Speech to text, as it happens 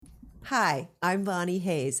Hi, I'm Bonnie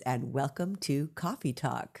Hayes, and welcome to Coffee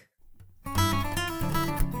Talk.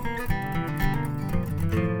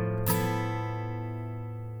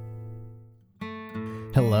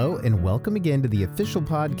 Hello, and welcome again to the official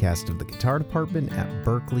podcast of the Guitar Department at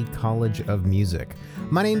Berklee College of Music.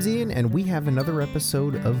 My name's Ian, and we have another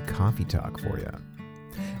episode of Coffee Talk for you.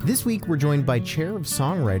 This week, we're joined by Chair of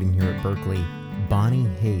Songwriting here at Berklee, Bonnie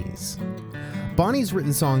Hayes. Bonnie's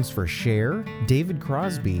written songs for Cher, David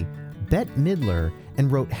Crosby, Bette Midler,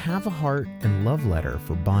 and wrote Have a Heart and Love Letter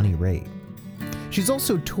for Bonnie Raitt. She's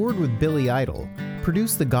also toured with Billy Idol,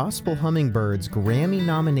 produced the Gospel Hummingbirds'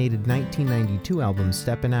 Grammy-nominated 1992 album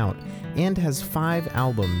Steppin' Out, and has 5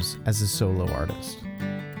 albums as a solo artist.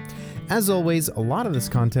 As always, a lot of this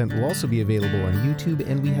content will also be available on YouTube,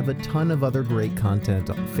 and we have a ton of other great content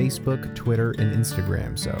on Facebook, Twitter, and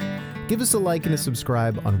Instagram, so give us a like and a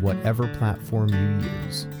subscribe on whatever platform you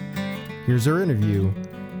use. Here's our interview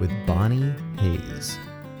with Bonnie Hayes.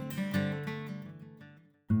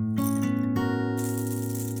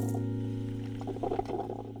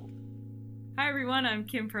 I'm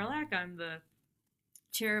Kim Perlak. I'm the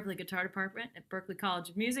chair of the guitar department at Berklee College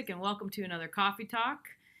of Music, and welcome to another Coffee Talk.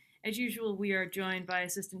 As usual, we are joined by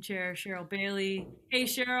Assistant Chair Cheryl Bailey. Hey,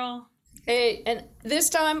 Cheryl. Hey, and this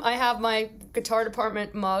time I have my guitar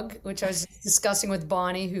department mug, which I was discussing with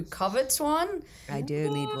Bonnie, who covets one. I do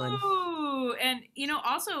need one. Ooh, and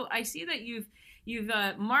also I see that you've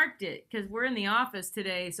marked it because we're in the office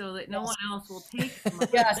today, so that no one else will take them.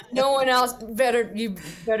 Yes, no one else You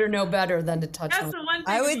better know better than to touch them. That's the one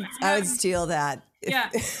thing I would steal that.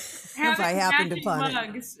 If I happened upon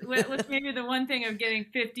mugs. What's maybe the one thing of getting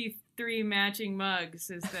 53 matching mugs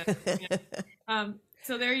is that.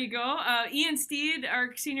 So there you go. Ian Steed,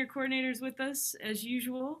 our senior coordinator, is with us as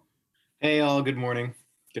usual. Hey all, good morning.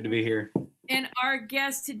 Good to be here. And our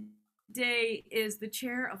guest today is the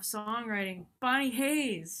chair of songwriting, Bonnie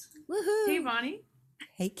Hayes. Woohoo! Hey, Bonnie.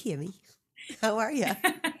 Hey, Kimmy. How are you?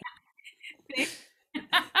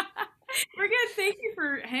 We're good. Thank you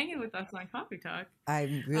for hanging with us on Coffee Talk.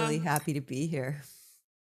 I'm really happy to be here.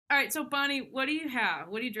 All right, so Bonnie, what do you have?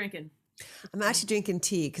 What are you drinking? I'm actually drinking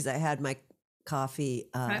tea because I had my coffee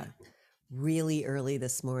really early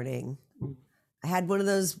this morning. I had one of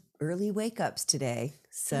those early wake-ups today,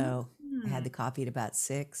 so I had the coffee at about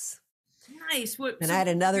 6. Nice. I had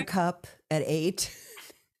another cup at 8,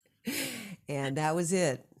 and that was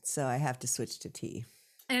it. So I have to switch to tea.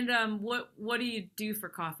 And what do you do for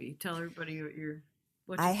coffee? Tell everybody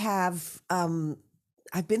what I have.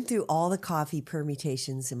 I've been through all the coffee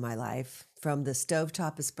permutations in my life, from the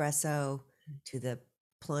stovetop espresso to the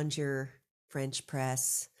plunger French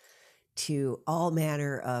press to all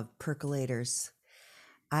manner of percolators.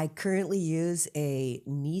 I currently use a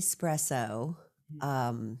Nespresso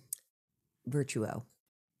Virtuo,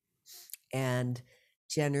 and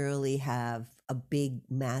generally have a big,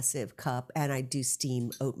 massive cup, and I do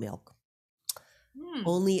steam oat milk.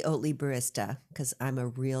 Only Oatly Barista, because I'm a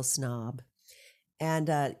real snob. And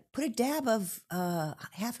put a dab of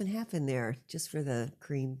half and half in there just for the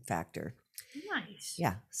cream factor. Nice.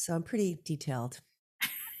 Yeah, so I'm pretty detailed.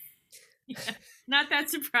 Yeah. Not that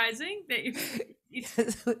surprising that you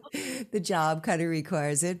the job kind of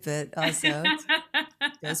requires it, but also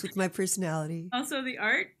goes with my personality. Also the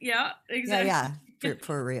art. Yeah, exactly. Yeah,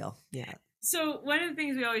 for real. Yeah. So one of the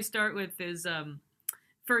things we always start with is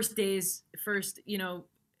first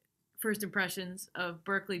impressions of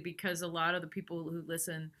Berklee, because a lot of the people who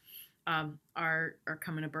listen are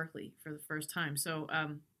coming to Berklee for the first time. So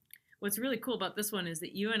what's really cool about this one is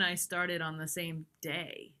that you and I started on the same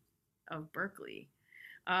day of Berklee.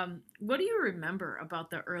 What do you remember about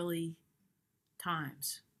the early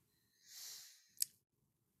times?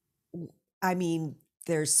 I mean,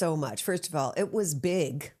 there's so much. First of all, it was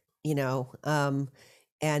big,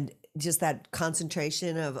 and just that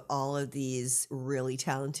concentration of all of these really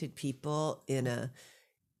talented people in a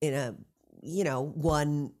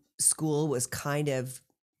one school was kind of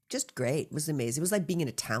just great. It was amazing. It was like being in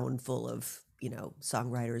a town full of,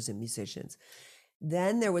 songwriters and musicians.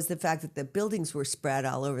 Then there was the fact that the buildings were spread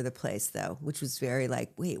all over the place, though, which was very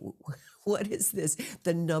like, wait, what is this?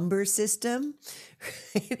 The number system?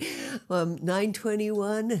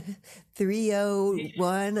 921,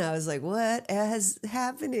 301. I was like, what is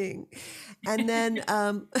happening? And then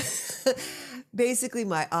basically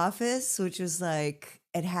my office, which was like,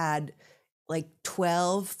 it had like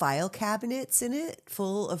 12 file cabinets in it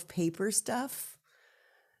full of paper stuff.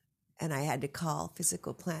 And I had to call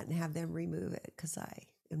Physical Plant and have them remove it because I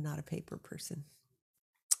am not a paper person.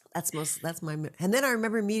 That's my. And then I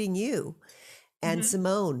remember meeting you and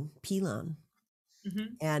Simone Pilon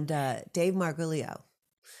and Dave Margolio.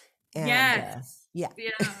 And Yes. yeah.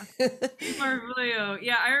 Yeah. Marvilio.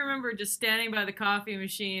 Yeah, I remember just standing by the coffee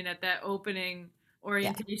machine at that opening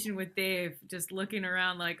orientation with Dave, just looking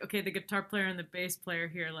around like, okay, the guitar player and the bass player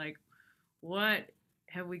here, like, what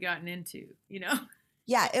have we gotten into? You know?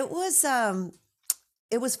 Yeah, it was fun.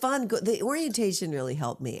 The orientation really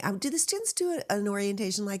helped me. Do the students do an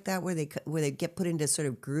orientation like that where they get put into sort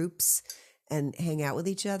of groups and hang out with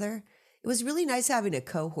each other? It was really nice having a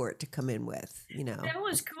cohort to come in with, you know. That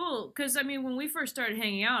was cool because I mean, when we first started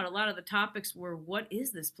hanging out, a lot of the topics were, "What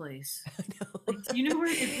is this place? Like, do you know where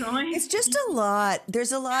you're going?" It's just a lot.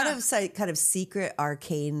 There's a lot Yeah. of kind of secret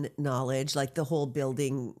arcane knowledge, like the whole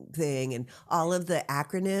building thing and all of the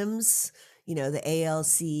acronyms, you know, the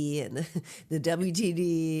ALC and the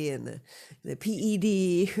WTD and the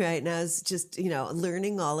PED right now is just, you know,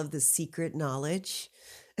 learning all of the secret knowledge.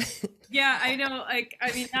 Yeah, I know. Like,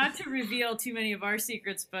 I mean, not to reveal too many of our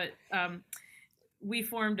secrets, but we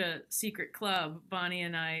formed a secret club, Bonnie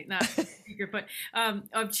and I, not secret, but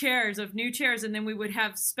of new chairs, and then we would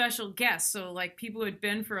have special guests. So, like, people who had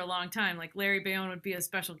been for a long time, like Larry Bayonne would be a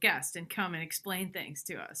special guest and come and explain things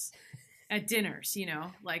to us at dinners. You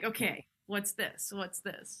know, like, okay, what's this? What's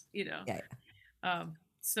this? You know. Yeah,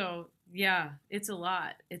 So yeah, it's a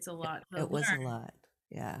lot. It's a lot. To it was a learn. lot.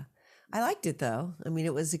 Yeah. I liked it though. I mean,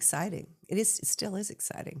 it was exciting. It still is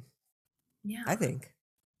exciting, Yeah. I think.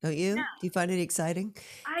 Don't you? Yeah. Do you find it exciting?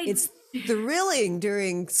 I It's thrilling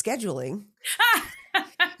during scheduling.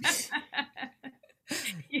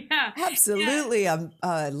 yeah. Absolutely.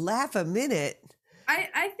 Laugh a minute.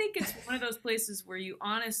 I think it's one of those places where you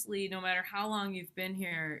honestly, no matter how long you've been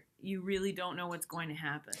here, you really don't know what's going to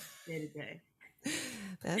happen day to day.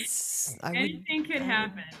 Anything could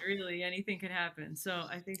happen, really. Anything could happen. So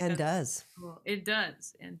I think and that's does. cool. It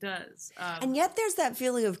does and does. And yet there's that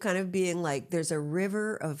feeling of kind of being like there's a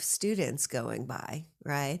river of students going by,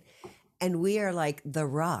 right? And we are like the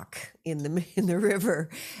rock in the river,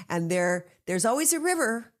 and there's always a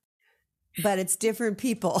river, but it's different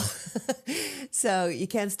people. So you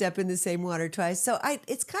can't step in the same water twice. So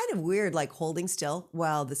it's kind of weird, like holding still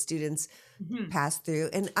while the students pass through.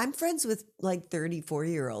 And I'm friends with like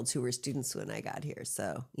 34-year-olds who were students when I got here.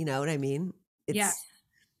 So you know what I mean?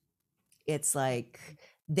 It's like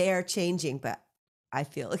they're changing, but I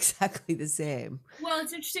feel exactly the same. Well,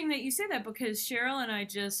 it's interesting that you say that because Cheryl and I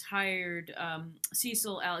just hired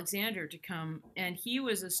Cecil Alexander to come, and he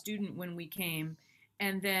was a student when we came,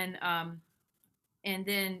 and then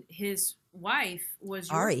his wife was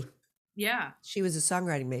Ari. Yeah, She was a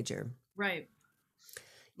songwriting major. right.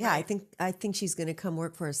 Yeah, Right. I think she's going to come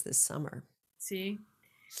work for us this summer. See,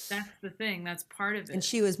 that's the thing. That's part of it. And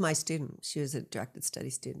she was my student. She was a directed study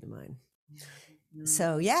student of mine. Mm.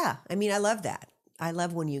 So yeah, I mean, I love that. I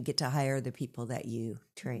love when you get to hire the people that you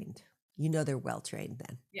trained. You know they're well trained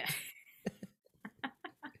then. Yeah.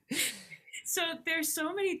 So there's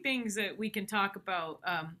so many things that we can talk about,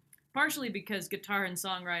 partially because guitar and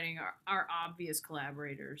songwriting are obvious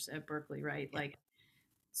collaborators at Berklee, right? Yeah. Like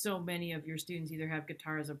so many of your students either have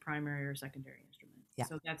guitar as a primary or secondary instrument. Yeah.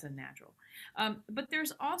 So that's a natural. But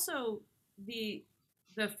there's also the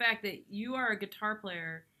fact that you are a guitar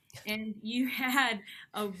player and you had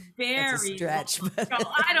a very That's a stretch. long- But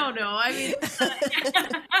I don't know. I mean,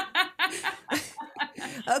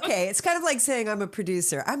 okay, it's kind of like saying I'm a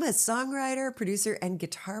producer. I'm a songwriter, producer, and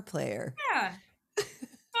guitar player. yeah.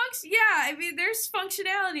 Yeah, I mean, there's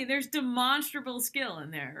functionality, there's demonstrable skill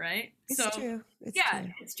in there, right? It's true. It's yeah,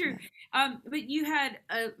 true. it's true. Yeah. But you had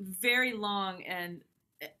a very long and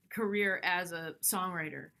career as a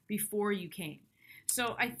songwriter before you came.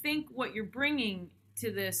 So I think what you're bringing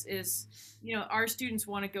to this is, you know, our students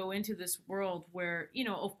want to go into this world where, you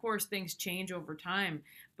know, of course things change over time,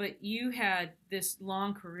 but you had this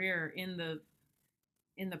long career in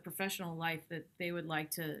the professional life that they would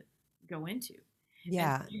like to go into.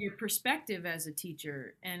 Yeah. And your perspective as a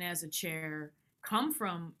teacher and as a chair come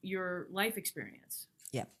from your life experience.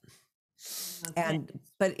 Yep. Okay.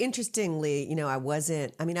 But interestingly, you know, I was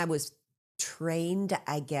trained,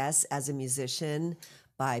 I guess, as a musician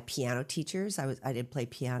by piano teachers. I did play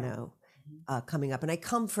piano coming up, and I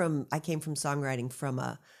came from songwriting from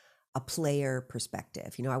a player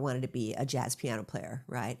perspective. You know, I wanted to be a jazz piano player,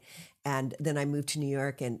 right? And then I moved to New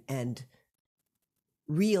York and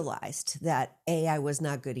realized that I was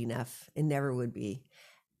not good enough and never would be.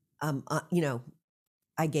 You know,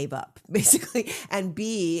 I gave up basically, and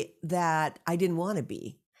B, that I didn't want to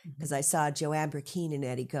be, because I saw Joanne Burkeen and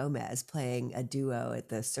Eddie Gomez playing a duo at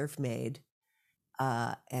the Surf Made,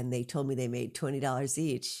 and they told me they made $20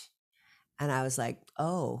 each, and I was like,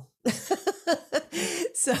 oh,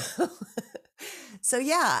 So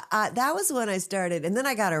yeah, that was when I started, and then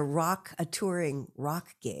I got a touring rock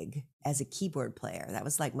gig as a keyboard player. That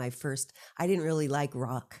was like my first. I didn't really like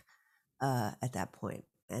rock at that point,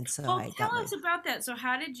 and so Well, I tell got my. us about that. So,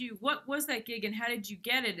 what was that gig, and how did you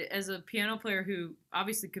get it as a piano player who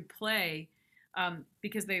obviously could play,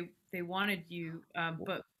 because they wanted you,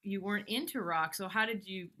 but you weren't into rock. So, how did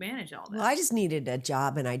you manage all Well, that? I just needed a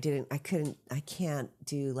job, and I can't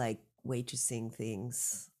do like waitressing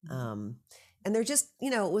things. And they're just,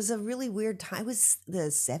 it was a really weird time. It was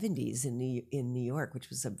the 70s in New York,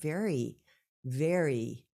 which was a very,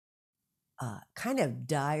 very kind of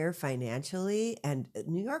dire financially. And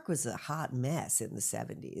New York was a hot mess in the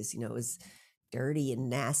 70s. It was dirty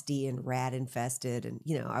and nasty and rat infested. And,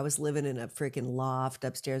 I was living in a freaking loft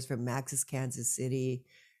upstairs from Max's Kansas City,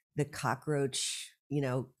 the cockroach,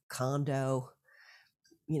 condo.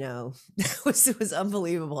 It was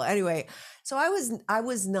unbelievable. Anyway, so I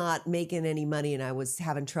was not making any money, and I was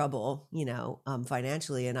having trouble,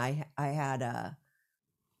 financially. And I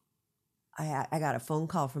got a phone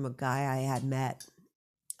call from a guy I had met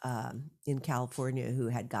in California who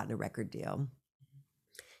had gotten a record deal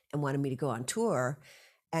and wanted me to go on tour.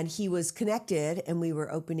 And he was connected, and we were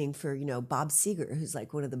opening for, Bob Seger, who's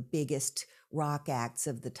like one of the biggest rock acts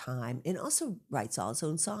of the time, and also writes all his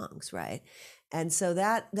own songs, right? And so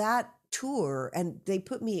that tour, and they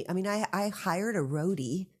put me, I hired a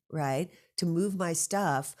roadie, right, to move my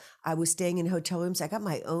stuff. I was staying in hotel rooms. I got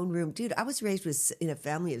my own room. Dude, I was raised in a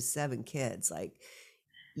family of 7 kids. Like,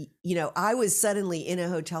 I was suddenly in a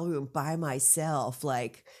hotel room by myself,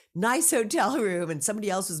 like nice hotel room, and somebody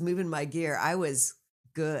else was moving my gear. I was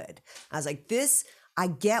good. I was like, I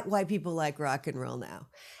get why people like rock and roll now.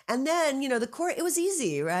 And then, the chord, it was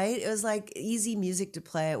easy, right? It was like easy music to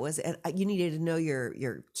play. And you needed to know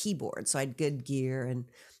your keyboard. So I had good gear, and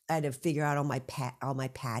I had to figure out all my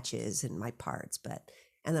patches and my parts,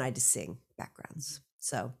 and then I had to sing backgrounds.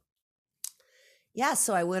 So yeah,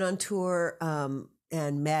 so I went on tour,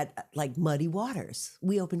 and met like Muddy Waters.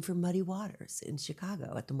 We opened for Muddy Waters in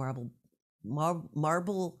Chicago at the Marble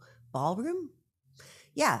Ballroom.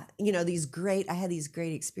 Yeah, I had these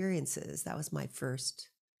great experiences. That was my first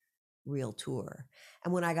real tour.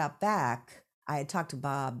 And when I got back, I had talked to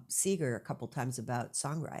Bob Seger a couple times about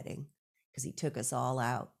songwriting, because he took us all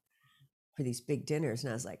out for these big dinners.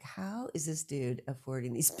 And I was like, how is this dude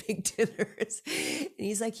affording these big dinners? And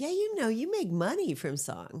he's like, yeah, you make money from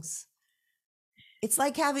songs. It's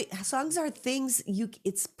like songs are things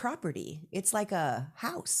it's property. It's like a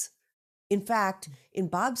house. In fact, in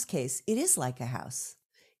Bob's case, it is like a house.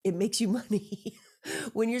 It makes you money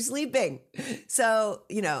when you're sleeping. So,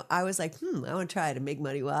 I was like, I want to try to make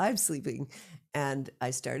money while I'm sleeping. And I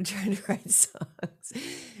started trying to write songs.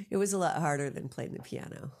 It was a lot harder than playing the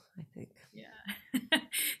piano, I think. Yeah.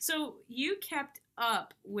 So you kept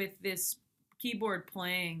up with this keyboard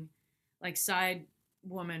playing, like side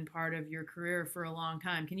woman part of your career for a long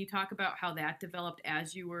time. Can you talk about how that developed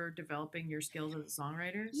as you were developing your skills as a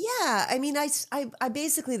songwriter? Yeah. I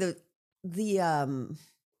basically,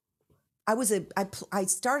 I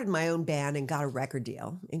started my own band and got a record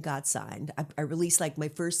deal and got signed. I released like my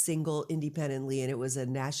first single independently, and it was a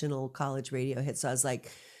national college radio hit. So I was like,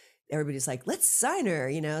 everybody's like, let's sign her,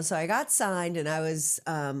 So I got signed, and I was,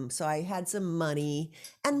 so I had some money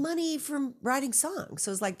from writing songs. So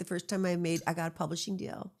it was like the first time I got a publishing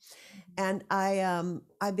deal. And I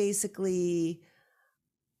basically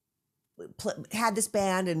had this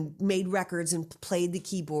band and made records and played the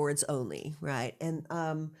keyboards only. Right. And,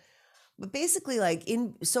 but basically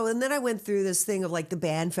and then I went through this thing of like the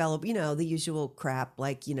band fell, the usual crap,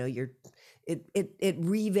 like, it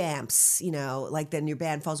revamps, like then your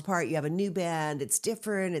band falls apart. You have a new band. It's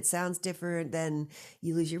different. It sounds different. Then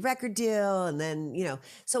you lose your record deal. And then,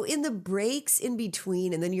 so in the breaks in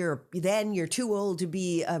between, and then you're too old to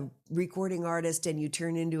be a recording artist, and you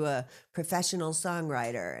turn into a professional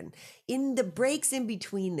songwriter. And in the breaks in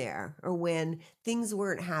between there, or when things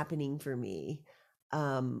weren't happening for me,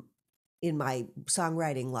 in my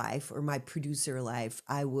songwriting life or my producer life,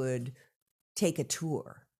 I would take a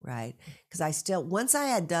tour, right? Because once I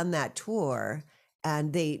had done that tour,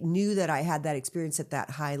 and they knew that I had that experience at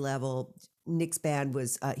that high level, Nick's band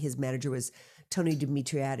was, his manager was Tony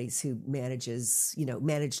Dimitriades, who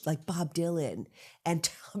managed like Bob Dylan and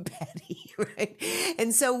Tom Petty, right?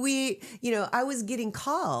 And so I was getting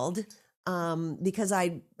called because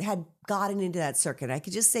I had gotten into that circuit. I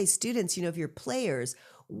could just say, students, if you're players,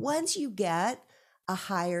 once you get a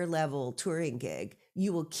higher level touring gig,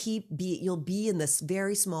 you'll be in this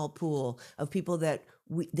very small pool of people that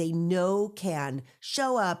they know can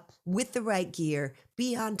show up with the right gear,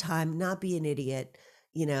 be on time, not be an idiot,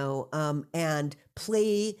 and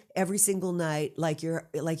play every single night like your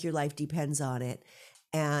life depends on it,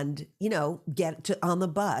 and get on the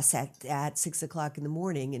bus at 6 o'clock in the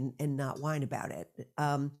morning and not whine about it.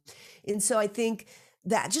 And so I think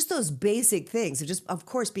that just those basic things of just, of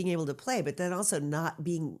course, being able to play, but then also not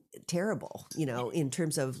being terrible, in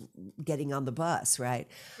terms of getting on the bus, right?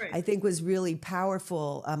 I think was really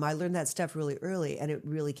powerful. I learned that stuff really early, and it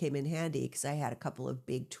really came in handy because I had a couple of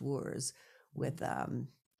big tours with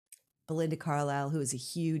Belinda Carlisle, who was a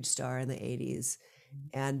huge star in the 80s.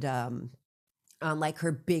 And on like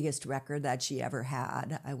her biggest record that she ever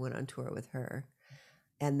had, I went on tour with her.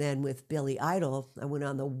 And then with Billy Idol, I went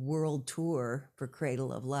on the world tour for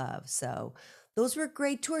Cradle of Love. So those were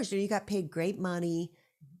great tours. You got paid great money.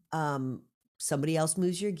 Somebody else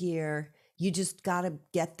moves your gear. You just got to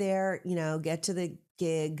get there, get to the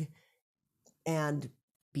gig and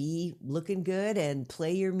be looking good and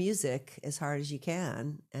play your music as hard as you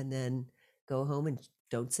can. And then go home and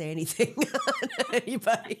don't say anything to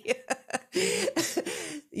anybody.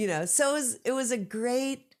 So it was a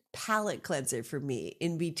great palate cleanser for me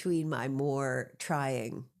in between my more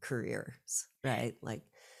trying careers, right?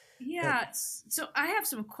 So I have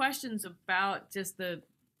some questions about just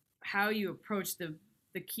how you approach the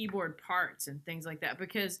keyboard parts and things like that,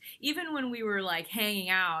 because even when we were like hanging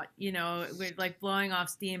out, with like blowing off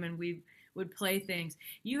steam and we would play things,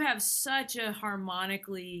 you have such a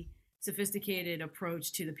harmonically sophisticated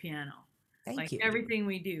approach to the piano. Thank you. Everything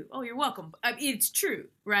we do. Oh, you're welcome. It's true,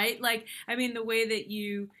 right? The way that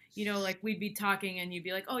you we'd be talking and you'd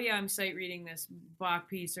be like, oh yeah, I'm sight reading this Bach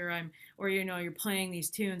piece, or you're playing these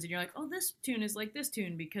tunes and you're like, oh, this tune is like this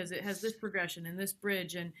tune because it has this progression and this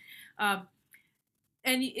bridge, and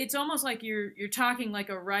it's almost like you're talking like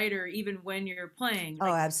a writer even when you're playing.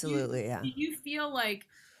 Oh, absolutely, yeah. Do you feel like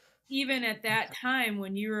even at that time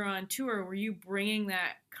when you were on tour, were you bringing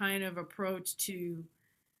that kind of approach to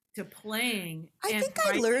playing? I think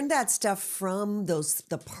I learned that stuff from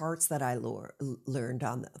the parts that I learned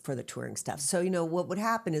for the touring stuff. So, what would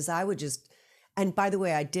happen is I would just, and by the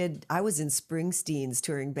way, I was in Springsteen's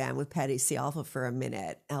touring band with Patty Cialfa for a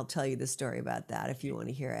minute. I'll tell you the story about that if you want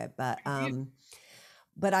to hear it.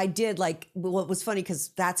 But I did what was funny, because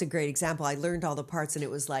that's a great example. I learned all the parts and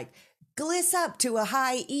it was like, gliss up to a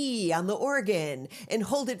high E on the organ and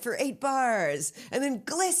hold it for 8 bars and then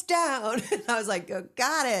gliss down. And I was like, oh,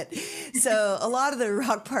 got it. So a lot of the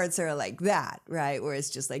rock parts are like that, right? Where it's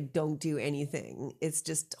just like, don't do anything. It's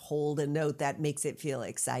just hold a note that makes it feel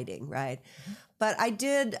exciting, right? But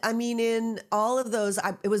in all of those,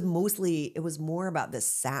 it was more about the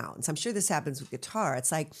sounds. I'm sure this happens with guitar.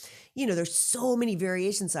 It's like, there's so many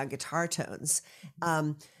variations on guitar tones.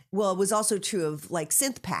 Well, it was also true of like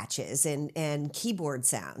synth patches and keyboard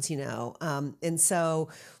sounds, and so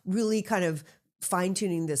really kind of fine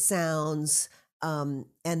tuning the sounds, and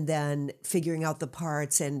then figuring out the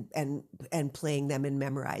parts and playing them and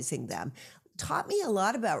memorizing them. Taught me a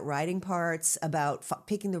lot about writing parts, about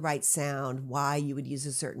picking the right sound, why you would use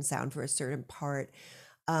a certain sound for a certain part,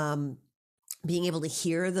 being able to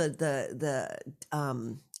hear the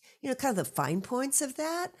kind of the fine points of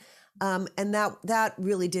that. And that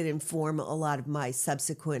really did inform a lot of my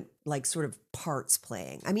subsequent sort of parts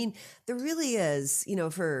playing. I mean, there really is,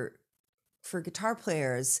 for guitar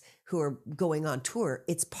players who are going on tour,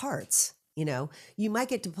 it's parts. You might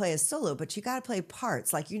get to play a solo, but you got to play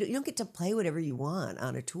parts. You don't get to play whatever you want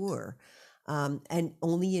on a tour, and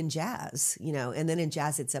only in jazz. And then in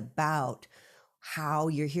jazz, it's about how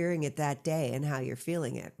you're hearing it that day and how you're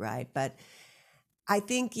feeling it, right? But I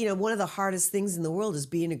think, one of the hardest things in the world is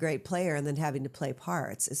being a great player and then having to play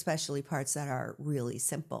parts, especially parts that are really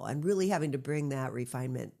simple, and really having to bring that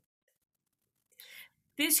refinement.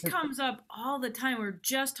 This comes up all the time. We're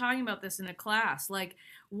just talking about this in a class.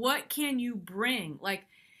 What can you bring?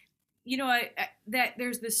 That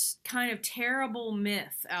there's this kind of terrible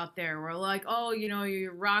myth out there where you're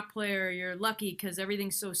a rock player, you're lucky because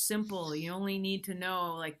everything's so simple. You only need to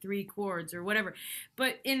know 3 chords or whatever.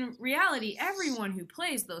 But in reality, everyone who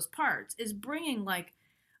plays those parts is bringing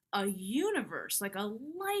a universe, a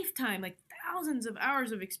lifetime, thousands of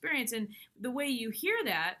hours of experience. And the way you hear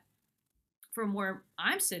that from where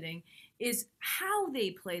I'm sitting is how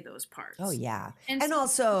they play those parts. Oh, yeah. And so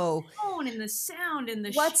also the tone and the sound and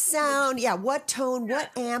the what sound, what tone,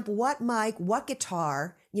 what amp, what mic, what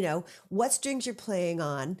guitar, what strings you're playing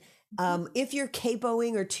on, if you're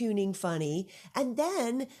capoing or tuning funny. And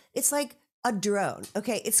then it's like a drone.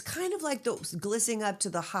 Okay, it's kind of like those glissing up to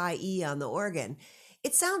the high E on the organ.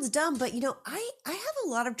 It sounds dumb, but I have a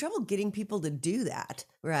lot of trouble getting people to do that,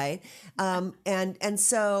 right? And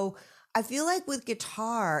so I feel like with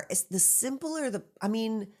guitar, it's the simpler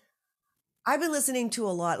I've been listening to a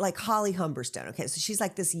lot, like Holly Humberstone. Okay, so she's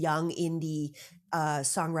like this young indie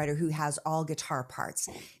songwriter who has all guitar parts,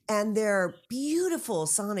 and they're beautiful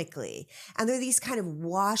sonically. And they're these kind of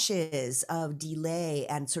washes of delay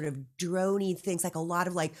and sort of droney things, like a lot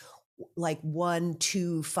of like 1,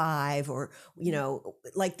 2, 5, or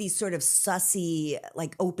like these sort of sussy,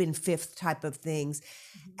 like open fifth type of things.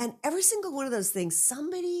 And every single one of those things,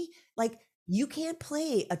 somebody like. You can't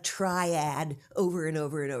play a triad over and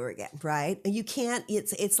over and over again, right? You can't,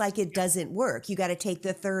 it's like it doesn't work. You got to take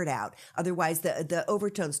the third out. Otherwise the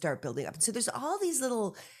overtones start building up. And so there's all these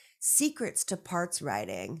little secrets to parts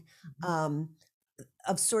writing,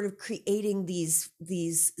 of sort of creating these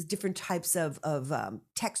different types of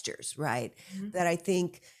textures, right? That I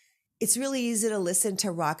think it's really easy to listen to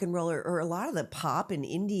rock and roll or a lot of the pop and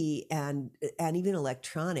indie and even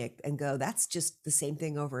electronic and go, that's just the same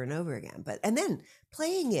thing over and over again. And then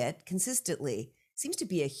playing it consistently seems to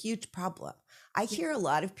be a huge problem. I hear a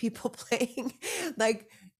lot of people playing, like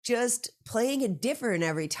just playing it different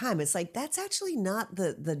every time. It's like, that's actually not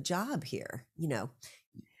the job here,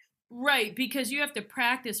 Right, because you have to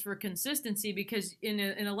practice for consistency, because in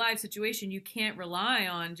a live situation, you can't rely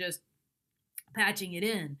on just patching it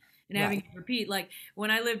in and having it repeat. Like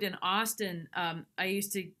when I lived in Austin, I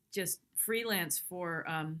used to just freelance for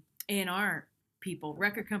A&R people,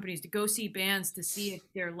 record companies, to go see bands to see if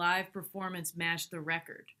their live performance matched the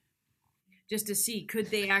record, just to see could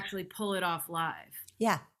they actually pull it off live.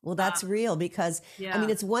 Yeah, well, that's real because, I mean,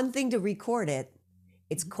 it's one thing to record it.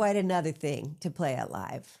 It's quite another thing to play it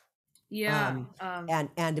live. Yeah.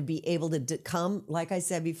 And to be able to come, like I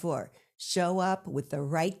said before, show up with the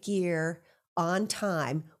right gear on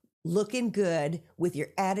time, looking good with your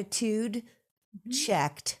attitude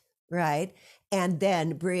checked, right? And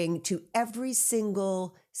then bring to every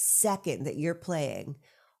single second that you're playing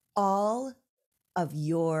all of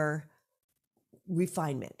your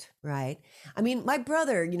refinement, right? I mean, my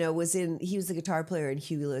brother, he was a guitar player in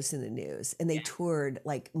Huey Lewis and the News, and they toured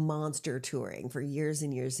like monster touring for years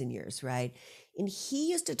and years and years, right? And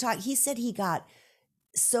he used to talk, he said he got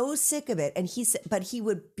so sick of it. And he said, but he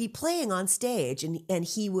would be playing on stage and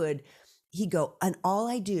he'd go, and all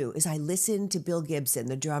I do is I listen to Bill Gibson,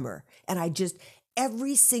 the drummer, and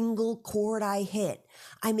every single chord I hit,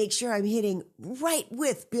 I make sure I'm hitting right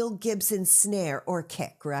with Bill Gibson's snare or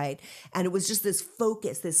kick, right? And it was just this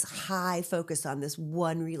focus, this high focus on this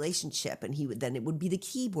one relationship. And it would be the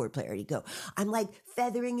keyboard player. And he'd go, I'm like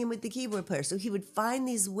feathering him with the keyboard player. So he would find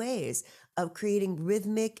these ways of creating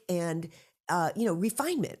rhythmic and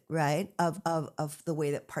refinement, right? Of the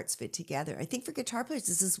way that parts fit together. I think for guitar players,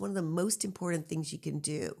 this is one of the most important things you can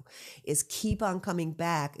do is keep on coming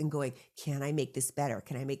back and going, can I make this better?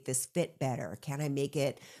 Can I make this fit better? Can I make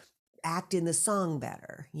it act in the song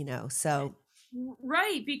better? So.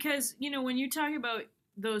 Right. Because, when you talk about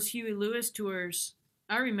those Huey Lewis tours,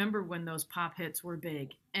 I remember when those pop hits were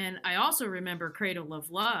big. And I also remember Cradle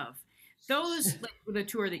of Love. Those, like the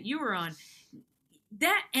tour that you were on,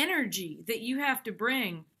 that energy that you have to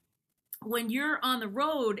bring when you're on the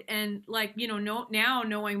road and now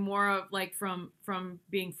knowing more of like from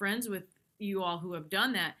being friends with you all who have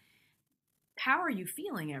done that, how are you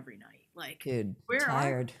feeling every night? Like, dude, where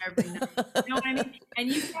tired. are you every night? You know what I mean? And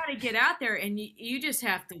you got to get out there and you just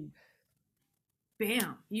have to,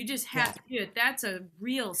 bam, you just have to do it. That's a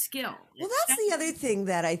real skill. Well, that's the other thing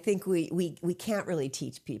that I think we can't really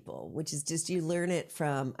teach people, which is just you learn it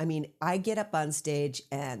from, I get up on stage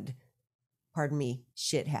and, pardon me,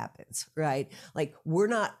 shit happens, right? Like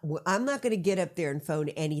I'm not going to get up there and phone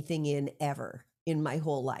anything in ever in my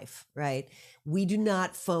whole life, right? We do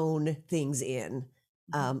not phone things in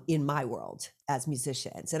my world as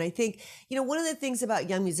musicians. And I think, one of the things about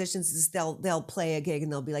young musicians is they'll play a gig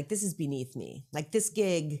and they'll be like, this is beneath me. Like this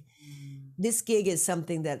gig is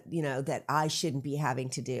something that, that I shouldn't be having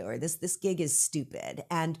to do, or this gig is stupid.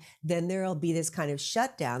 And then there'll be this kind of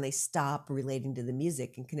shutdown. They stop relating to the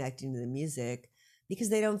music and connecting to the music because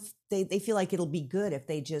they feel like it'll be good if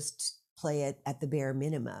they just play it at the bare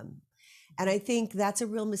minimum. And I think that's a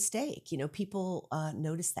real mistake. People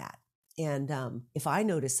notice that. And if I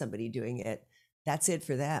notice somebody doing it, that's it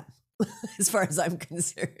for them, as far as I'm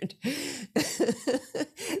concerned.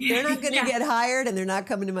 They're not going to get hired and they're not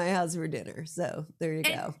coming to my house for dinner. So there you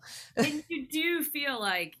go. And you do feel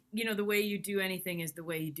like, the way you do anything is the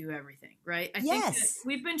way you do everything, right? I think that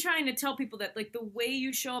we've been trying to tell people that like the way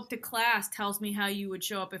you show up to class tells me how you would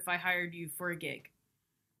show up if I hired you for a gig.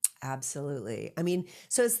 Absolutely.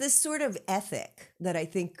 So it's this sort of ethic that I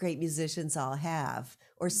think great musicians all have,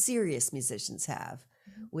 or serious musicians have,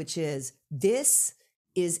 which is this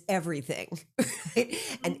is everything. Right?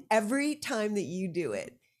 And every time that you do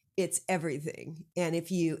it, it's everything. And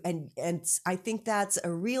if you and I think that's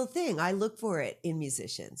a real thing. I look for it in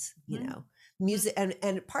musicians, you know. Music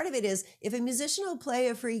and part of it is if a musician will play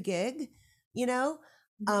a free gig, you know,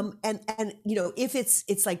 and you know, if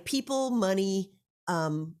it's like people, money,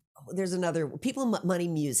 there's another people, money,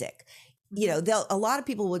 music. You know, a lot of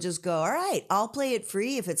people will just go, all right, I'll play it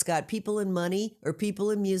free if it's got people and money or people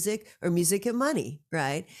and music or music and money,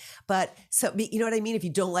 right? But so, you know what I mean? If you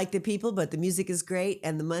don't like the people, but the music is great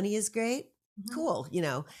and the money is great, cool, you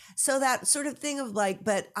know? So that sort of thing of like,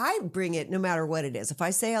 but I bring it no matter what it is. If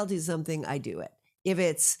I say I'll do something, I do it.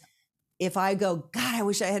 If I go, God, I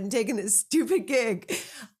wish I hadn't taken this stupid gig,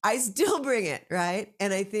 I still bring it, right?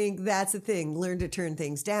 And I think that's the thing. Learn to turn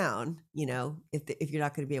things down, you know, if you're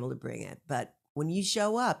not going to be able to bring it. But when you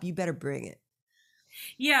show up, you better bring it.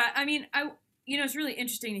 Yeah, I mean, it's really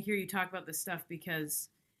interesting to hear you talk about this stuff because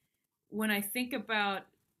when I think about,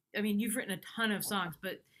 I mean, you've written a ton of songs,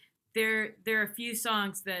 but there are a few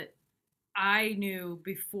songs that I knew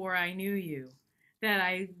before I knew you that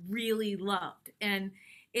I really loved. And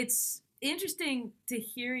it's interesting to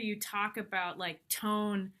hear you talk about like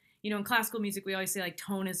tone. You know, in classical music, we always say like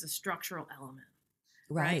tone is a structural element,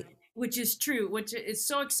 right? Which is true, which is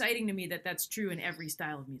so exciting to me that that's true in every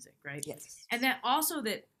style of music, right? Yes. And that also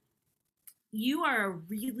that you are a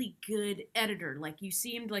really good editor. Like you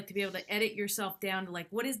seemed like to be able to edit yourself down to like,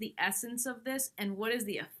 what is the essence of this and what is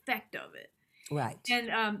the effect of it? Right.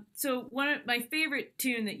 And so one of my favorite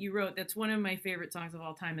tune that you wrote, that's one of my favorite songs of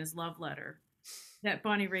all time, is Love Letter. That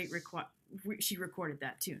Bonnie Raitt she recorded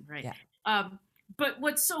that tune, right? Yeah. But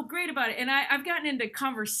what's so great about it, and I've gotten into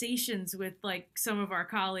conversations with like some of our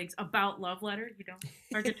colleagues about Love Letter, you know,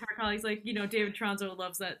 our guitar colleagues, like, you know, David Tronzo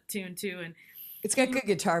loves that tune too. And it's got good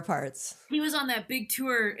guitar parts. He was on that big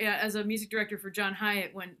tour as a music director for John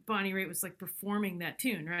Hyatt when Bonnie Raitt was like performing that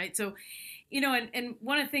tune, right? So, you know, and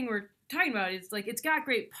one of the things we're talking about is like, it's got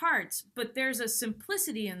great parts, but there's a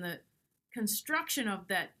simplicity in the construction of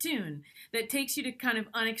that tune that takes you to kind of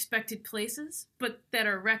unexpected places, but that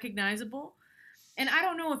are recognizable. And I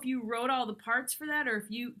don't know if you wrote all the parts for that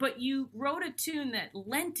but you wrote a tune that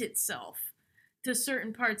lent itself to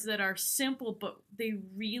certain parts that are simple, but they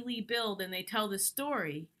really build and they tell the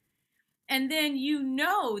story. And then you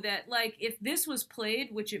know that like if this was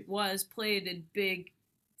played, which it was played in big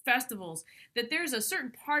festivals, that there's a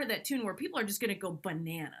certain part of that tune where people are just going to go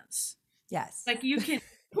bananas. Yes. Like you can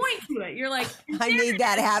point to it. You're like, I made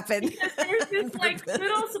that happen. There's this like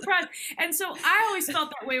little surprise. And so I always felt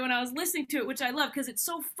that way when I was listening to it, which I love because it's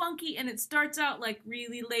so funky and it starts out like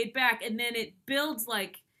really laid back and then it builds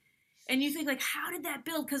like, and you think like, how did that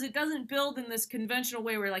build? Because it doesn't build in this conventional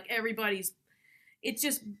way where like it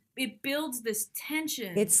builds this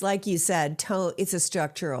tension. It's like you said, tone, it's a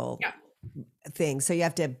structural thing. So you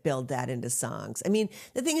have to build that into songs. I mean,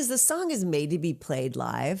 the thing is the song is made to be played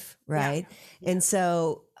live, right? Yeah. And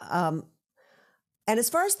so, and as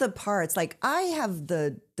far as the parts, like I have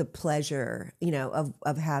the pleasure, you know,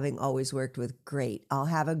 of having always worked with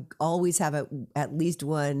I'll always have at least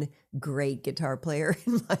one great guitar player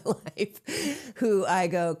in my life who I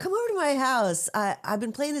go, come over to my house. I've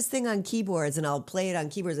been playing this thing on keyboards and I'll play it on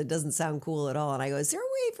keyboards. It doesn't sound cool at all. And I go, is there a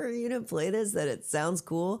way for you to play this that it sounds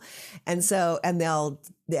cool? And so, and they'll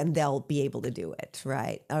be able to do it.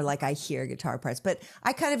 Right. Or like I hear guitar parts, but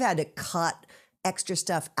I kind of had to cut extra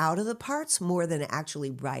stuff out of the parts more than actually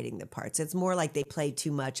writing the parts. It's more like they play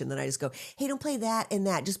too much and then I just go, hey, don't play that and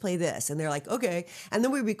that, just play this. And they're like, okay. And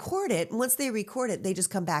then we record it. And once they record it, they just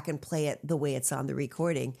come back and play it the way it's on the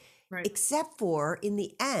recording, right. Except for in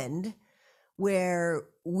the end where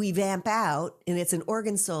we vamp out and it's an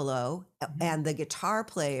organ solo and the guitar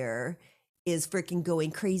player is freaking going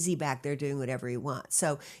crazy back there doing whatever he wants.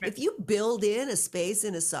 So if you build in a space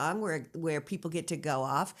in a song where people get to go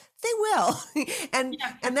off, they will. and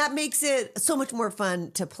that makes it so much more fun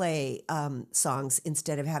to play songs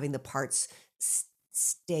instead of having the parts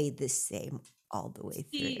stay the same all the way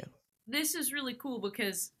through. This is really cool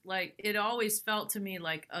because like it always felt to me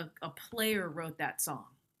like a player wrote that song.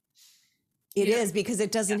 It is because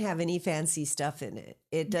it doesn't have any fancy stuff in it.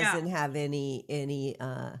 It doesn't have any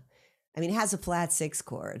I mean, it has a flat 6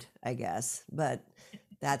 chord, I guess, but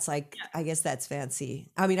that's like, I guess that's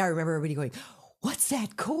fancy. I mean, I remember everybody going, what's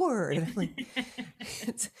that chord? And I'm like,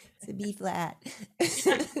 it's a B flat.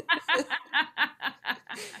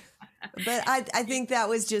 But I think that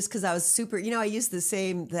was just because I was super, you know, I used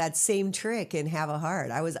that same trick in Have a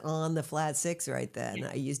Heart. I was on the flat 6 right then.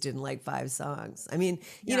 I used it in like 5 songs. I mean,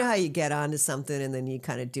 you know how you get onto something and then you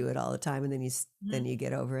kind of do it all the time and then you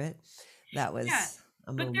get over it. That was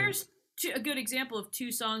a moment. But there's a good example of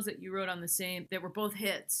two songs that you wrote on the same, that were both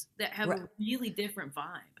hits, that have Right. a really different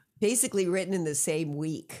vibe. Basically written in the same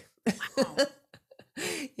week. Wow.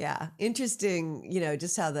 Yeah, interesting,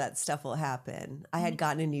 just how that stuff will happen. I had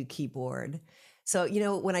gotten a new keyboard. So,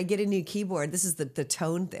 when I get a new keyboard, this is the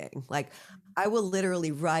tone thing. Like, I will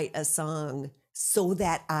literally write a song so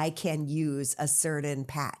that I can use a certain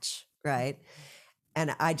patch, right?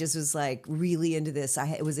 And I just was like really into this.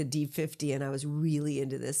 It was a D50 and I was really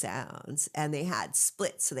into the sounds. And they had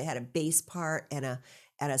splits. So they had a bass part and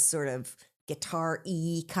a sort of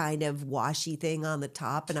guitar-y kind of washy thing on the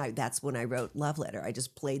top. And that's when I wrote Love Letter. I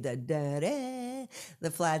just played the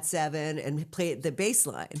flat 7 and played the bass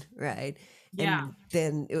line, right? Yeah. And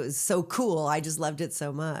then it was so cool. I just loved it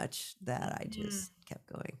so much that I just kept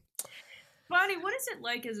going. Bonnie, what is it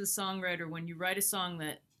like as a songwriter when you write a song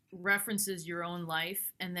that references your own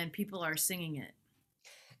life and then people are singing it?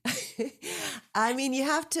 I mean,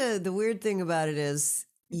 the weird thing about it is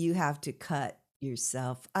you have to cut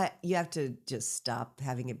yourself. You have to just stop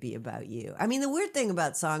having it be about you. I mean, the weird thing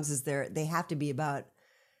about songs is they have to be about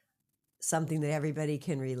something that everybody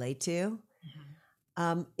can relate to.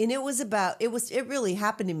 And it really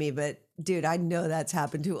happened to me, but dude, I know that's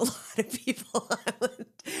happened to a lot of people. I would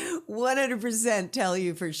 100% tell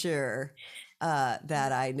you for sure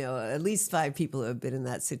that I know at least 5 people who have been in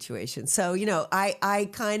that situation. So, I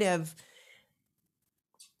kind of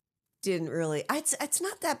didn't really, it's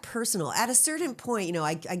not that personal. At a certain point,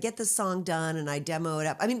 I get the song done and I demo it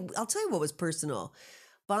up. I mean, I'll tell you what was personal.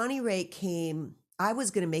 Bonnie Raitt came, I was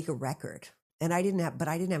going to make a record and I didn't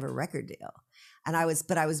have a record deal. And I was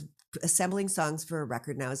assembling songs for a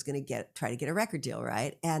record and I was going to try to get a record deal.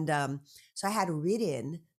 Right. And so I had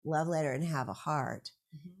written Love Letter and Have a Heart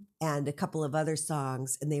and a couple of other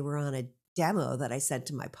songs. And they were on a demo that I sent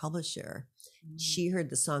to my publisher. She heard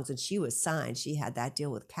the songs and she was signed. She had that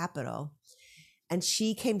deal with Capitol. And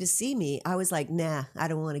she came to see me. I was like, nah, I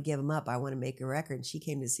don't want to give them up. I want to make a record. And she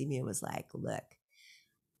came to see me and was like, look,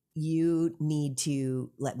 you need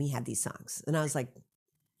to let me have these songs. And I was like,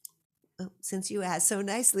 since you asked so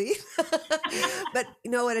nicely. But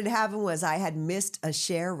what had happened was I had missed a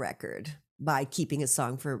share record by keeping a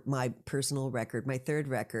song for my personal record, my third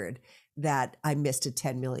record, that I missed a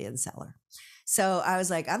 10 million seller. So I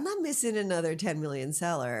was like, I'm not missing another 10 million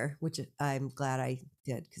seller, which I'm glad I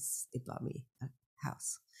did because it bought me a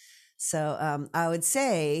house. So I would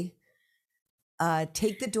say,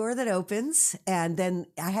 take the door that opens. And then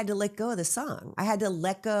I had to let go of the song. I had to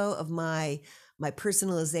let go of my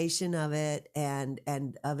personalization of it and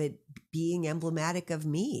of it being emblematic of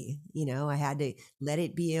me. I had to let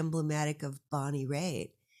it be emblematic of Bonnie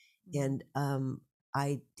Raitt. And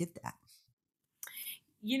I did that.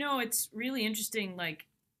 It's really interesting, like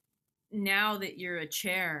now that you're a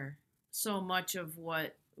chair, so much of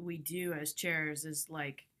what we do as chairs is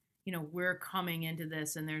like, we're coming into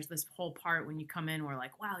this and there's this whole part when you come in, we're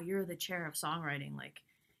like, wow, you're the chair of songwriting. Like,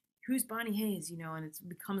 who's Bonnie Hayes, and it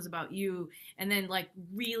becomes about you. And then like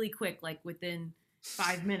really quick, like within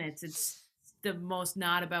 5 minutes, it's the most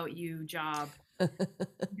not about you job that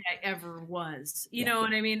ever was, you know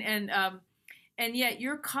what I mean? And yet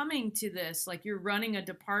you're coming to this, like you're running a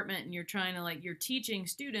department and you're trying to you're teaching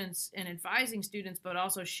students and advising students, but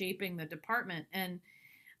also shaping the department. And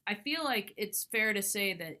I feel like it's fair to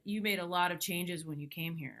say that you made a lot of changes when you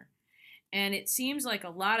came here. And it seems like a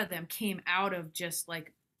lot of them came out of just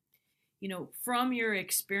from your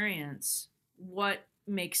experience, what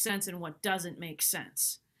makes sense and what doesn't make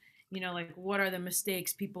sense. What are the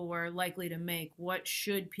mistakes people were likely to make? What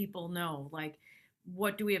should people know? Like,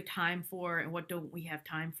 what do we have time for and what don't we have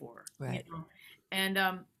time for? Right. And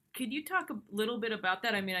could you talk a little bit about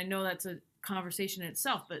that? I mean, I know that's a conversation in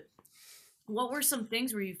itself, but what were some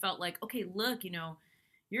things where you felt like, okay, look,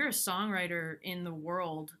 you're a songwriter in the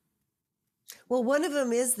world? Well, one of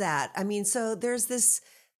them is that. I mean, so there's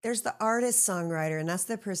the artist songwriter, and that's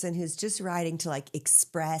the person who's just writing to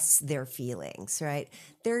express their feelings, right?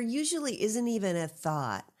 There usually isn't even a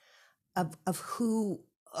thought of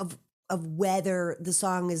whether the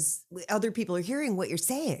song is other people are hearing what you're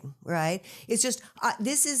saying, right? It's just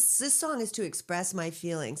this song is to express my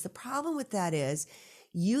feelings. The problem with that is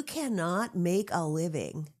you cannot make a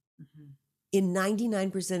living in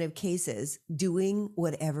 99% of cases doing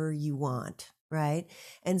whatever you want, right?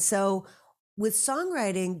 And so with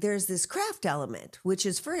songwriting, there's this craft element, which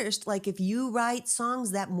is first, if you write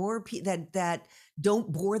songs that that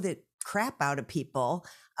don't bore the crap out of people,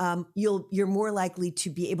 you're more likely to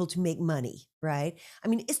be able to make money, right? I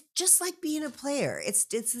mean, it's just like being a player. It's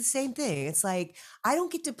the same thing. It's like, I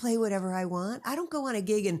don't get to play whatever I want. I don't go on a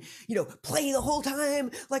gig and, play the whole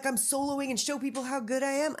time like I'm soloing and show people how good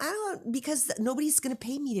I am. I don't, because nobody's going to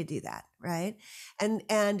pay me to do that, right? And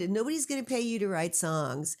nobody's going to pay you to write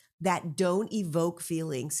songs that don't evoke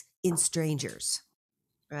feelings in strangers,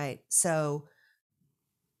 right? So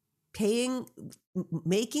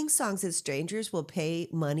making songs that strangers will pay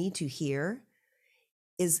money to hear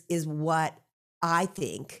is what I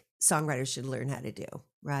think songwriters should learn how to do,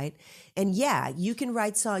 right? And yeah, you can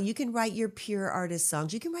write your pure artist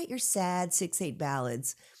songs, you can write your sad 6/8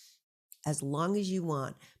 ballads as long as you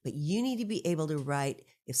want, but you need to be able to write.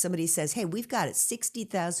 If somebody says, hey, we've got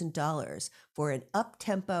 $60,000 for an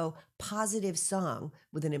up-tempo positive song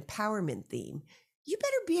with an empowerment theme, you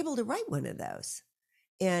better be able to write one of those.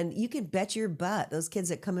 And you can bet your butt those kids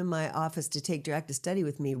that come in my office to take direct to study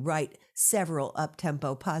with me write several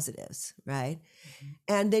up-tempo positives, right? Mm-hmm.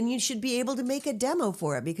 And then you should be able to make a demo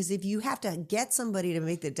for it, because if you have to get somebody to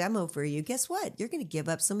make the demo for you, guess what? You're going to give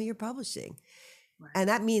up some of your publishing. Right. And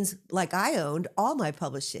that means, like, I owned all my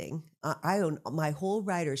publishing. I owned my whole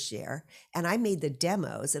writer's share, and I made the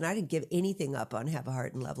demos, and I didn't give anything up on Have a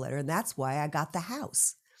Heart and Love Letter. And that's why I got the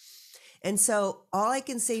house. And so all I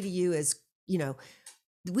can say to you is,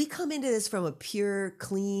 we come into this from a pure,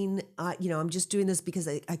 clean, I'm just doing this because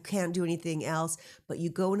I can't do anything else. But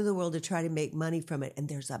you go into the world to try to make money from it. And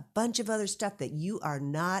there's a bunch of other stuff that you are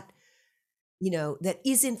not, that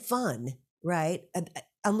isn't fun, right?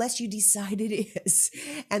 Unless you decide it is.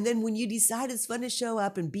 And then when you decide it's fun to show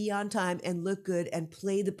up and be on time and look good and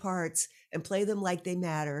play the parts and play them like they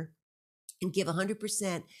matter and give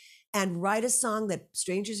 100% and write a song that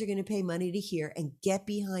strangers are going to pay money to hear and get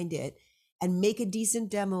behind it and make a decent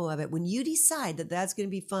demo of it. When you decide that that's going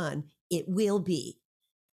to be fun, it will be.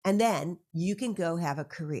 And then you can go have a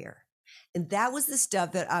career. And that was the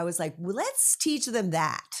stuff that I was like, well, let's teach them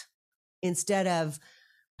that instead of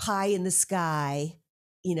pie in the sky,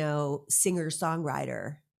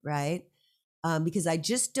 singer-songwriter, right? Because I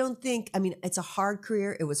just don't think, it's a hard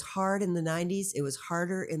career. It was hard in the 90s. It was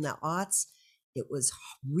harder in the aughts. It was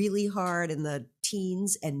really hard in the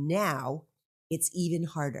teens. And now it's even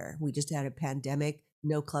harder. We just had a pandemic.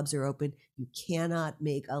 No clubs are open. You cannot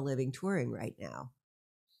make a living touring right now.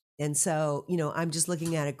 And so, I'm just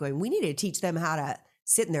looking at it going, we need to teach them how to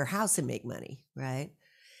sit in their house and make money, right?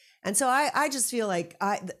 And so I just feel like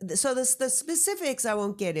the specifics I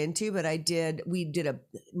won't get into, but we did a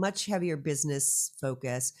much heavier business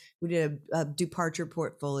focus. We did a departure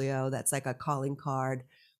portfolio that's like a calling card.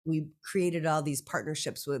 We created all these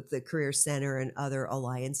partnerships with the Career Center and other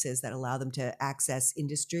alliances that allow them to access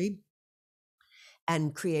industry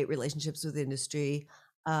and create relationships with industry.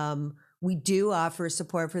 We do offer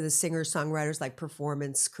support for the singer-songwriters, like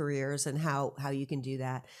performance careers and how you can do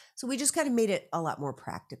that. So we just kind of made it a lot more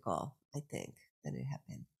practical, I think, than it had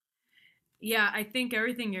been. Yeah, I think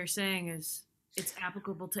everything you're saying it's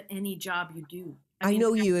applicable to any job you do. I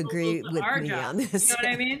know you agree with me job. on this. You know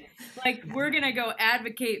what I mean? Like, we're going to go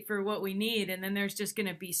advocate for what we need, and then there's just going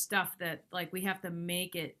to be stuff that, like, we have to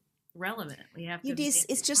make it relevant. We have to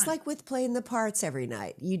it's just like with playing the parts every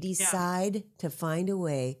night. You decide to find a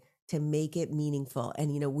way to make it meaningful.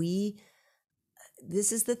 And,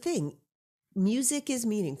 this is the thing. Music is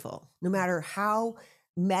meaningful. No matter how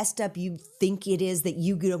messed up you think it is that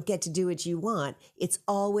you don't get to do what you want, it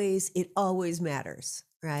always matters,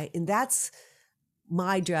 right? And that's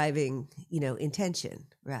my driving, intention,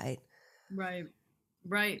 right?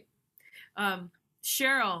 Right.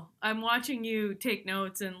 Cheryl, I'm watching you take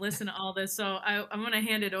notes and listen to all this, so I'm going to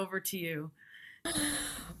hand it over to you.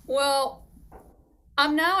 Well,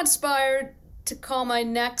 I'm now inspired to call my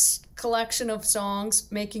next collection of songs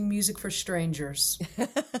Making Music for Strangers.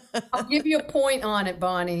 I'll give you a point on it,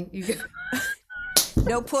 Bonnie.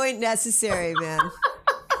 No point necessary, man.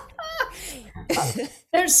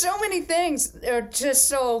 There's so many things that are just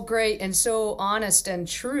so great and so honest and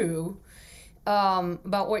true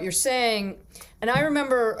about what you're saying. And I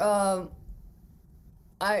remember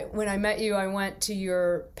when I met you, I went to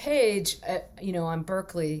your page, on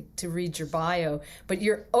Berklee to read your bio. But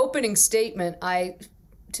your opening statement,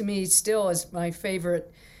 to me, still is my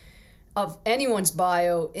favorite of anyone's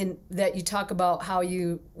bio, in that you talk about how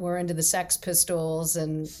you were into the Sex Pistols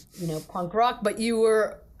and punk rock, but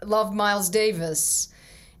you loved Miles Davis.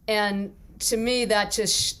 And to me, that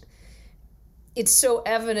just, it's so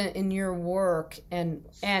evident in your work and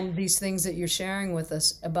these things that you're sharing with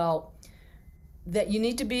us about that you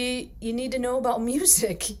need to know about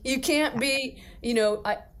music. You can't be,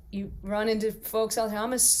 you run into folks out there.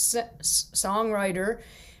 I'm a songwriter,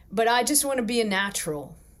 but I just want to be a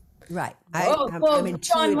natural. Right. I'm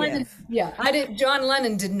John Lennon. intuitive. Yeah, I didn't. John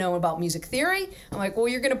Lennon didn't know about music theory. I'm like, well,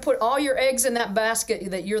 you're going to put all your eggs in that basket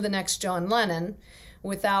that you're the next John Lennon,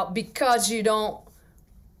 because you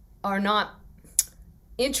are not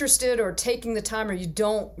interested or taking the time, or you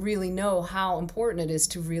don't really know how important it is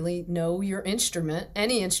to really know your instrument,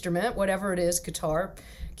 any instrument, whatever it is, guitar,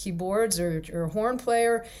 keyboards, or horn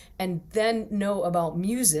player, and then know about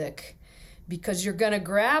music, because you're going to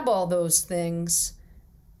grab all those things.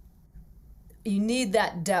 You need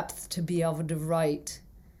that depth to be able to write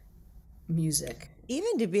music.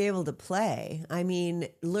 Even to be able to play. I mean,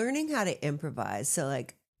 learning how to improvise. So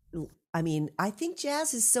I think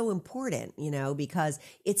jazz is so important, because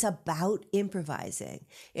it's about improvising.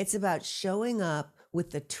 It's about showing up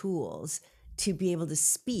with the tools to be able to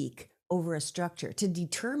speak over a structure, to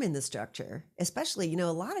determine the structure, especially,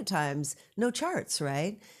 a lot of times, no charts,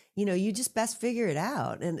 right? You just best figure it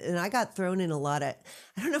out. And I got thrown in a lot of,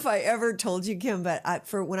 I don't know if I ever told you, Kim, but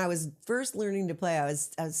when I was first learning to play, I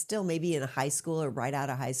was still maybe in high school or right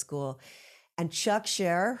out of high school. And Chuck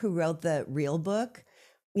Scher, who wrote the Real book,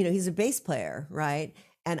 he's a bass player, right?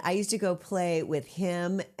 And I used to go play with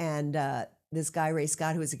him and this guy, Ray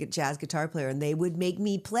Scott, who was a jazz guitar player, and they would make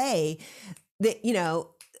me play in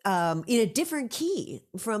a different key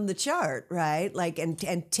from the chart, right? Like,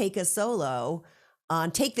 and take a solo on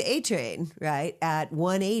Take the A Train, right? At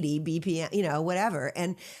 180 BPM, whatever.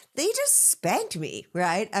 And they just spanked me,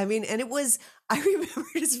 right? I mean, and I remember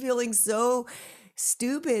just feeling so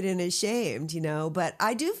stupid and ashamed, but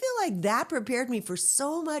I do feel like that prepared me for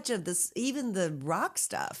so much of this, even the rock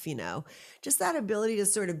stuff, just that ability to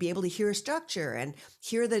sort of be able to hear a structure and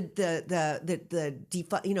hear what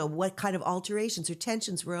kind of alterations or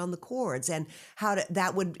tensions were on the chords, and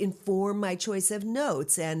that would inform my choice of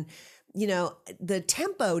notes, and the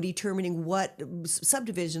tempo determining what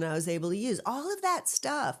subdivision I was able to use. All of that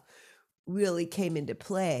stuff really came into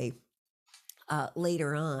play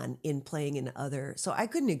later on in playing in other. So I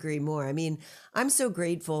couldn't agree more. I mean, I'm so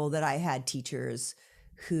grateful that I had teachers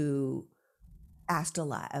who asked a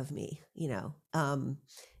lot of me,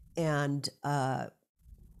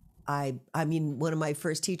 I mean, one of my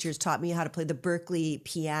first teachers taught me how to play the Berklee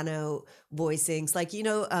piano voicings, like,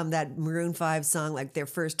 that Maroon 5 song, like their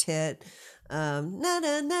first hit, na na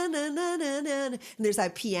na na na na na. And there's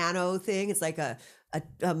that piano thing. It's like a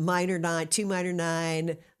minor 9, 2 minor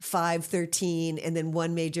 9, 5 13, and then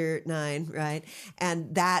 1 major 9, right?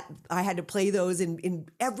 And that I had to play those in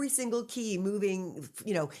every single key, moving,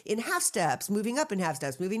 in half steps, moving up in half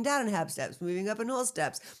steps, moving down in half steps, moving up in whole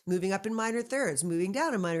steps, moving up in minor thirds, moving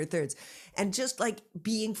down in minor thirds, and just like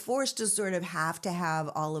being forced to sort of have to have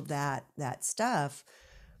all of that stuff.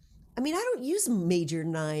 I mean, I don't use major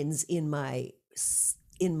 9s in my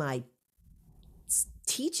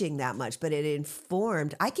teaching that much, but it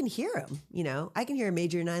informed. I can hear them, I can hear a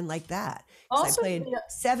major 9 like that. Also, I played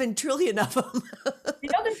 7 trillion of them.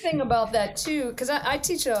 The other thing about that too, because I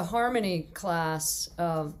teach a harmony class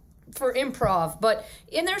for improv,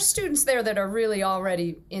 and there's students there that are really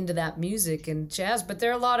already into that music and jazz, but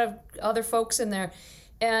there are a lot of other folks in there,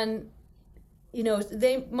 and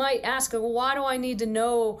they might ask, well, why do I need to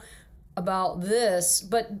know about this?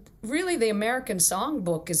 But really, the American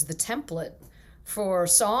Songbook is the template for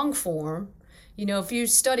song form. If you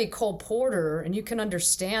study Cole Porter, and you can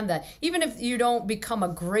understand that, even if you don't become a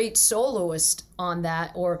great soloist on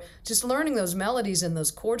that, or just learning those melodies and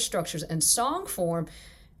those chord structures and song form,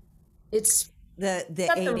 it's the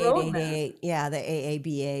 8-8-8-8, yeah, the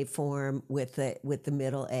AABA form with the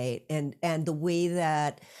middle 8, and the way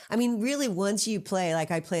that, I mean, really, once you play,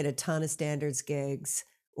 like I played a ton of standards gigs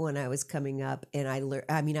when I was coming up, and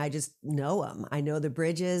I just know them. I know the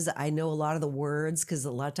bridges. I know a lot of the words, because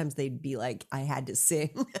a lot of times they'd be like, I had to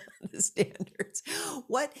sing the standards.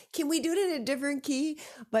 What, can we do it in a different key?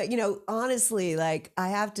 But, honestly, like, I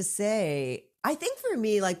have to say, I think for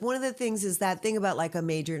me, like, one of the things is that thing about like a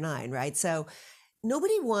major 9, right? So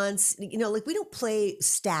nobody wants, like, we don't play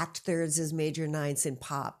stacked thirds as major 9s in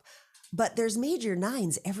pop, but there's major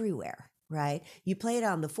 9s everywhere, right? You play it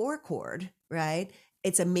on the 4 chord, right?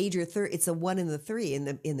 It's a major third. It's a 1 and the 3 in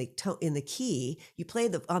the key. You play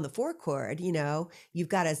on the 4 chord. You've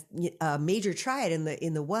got a major triad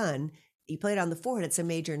in the 1. You play it on the 4, and it's a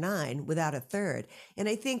major 9 without a third. And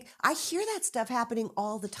I think I hear that stuff happening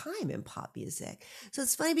all the time in pop music. So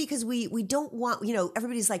it's funny, because we don't want,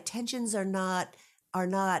 everybody's like, tensions are not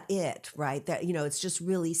it, right? That, it's just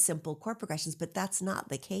really simple chord progressions, but that's not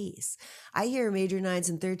the case. I hear major 9s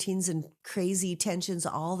and 13s and crazy tensions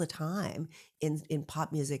all the time in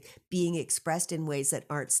pop music being expressed in ways that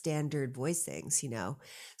aren't standard voicings, you know.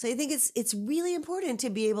 So I think it's really important to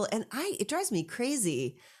be able, and it drives me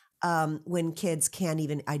crazy when kids can't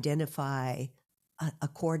even identify a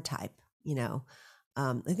chord type, you know.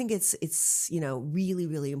 I think it's you know, really,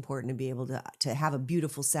 really important to be able to have a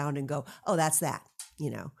beautiful sound and go, oh, that's that,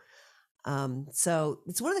 you know. So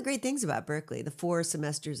it's one of the great things about Berklee, the 4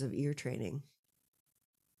 semesters of ear training.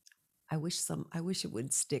 I wish it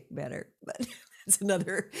would stick better, but that's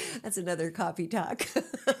another coffee talk.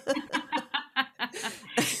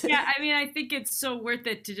 Yeah, I mean, I think it's so worth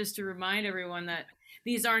it to remind everyone that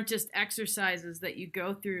these aren't just exercises that you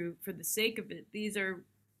go through for the sake of it. These are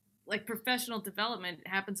like professional development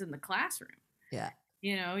happens in the classroom. Yeah.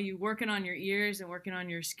 You know, you working on your ears and working on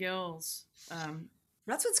your skills.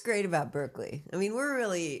 That's what's great about Berklee. I mean, we're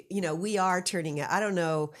really, you know, we are turning it. I don't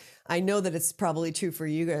know. I know that it's probably true for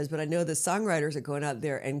you guys, but I know the songwriters are going out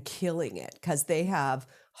there and killing it because they have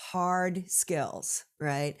hard skills,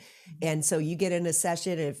 right? And so you get in a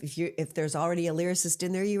session, if there's already a lyricist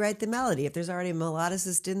in there, you write the melody. If there's already a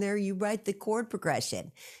melodicist in there, you write the chord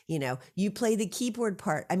progression. You know, you play the keyboard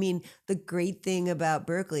part. I mean, the great thing about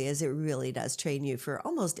Berklee is it really does train you for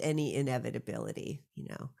almost any inevitability, you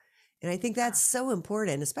know. And I think that's so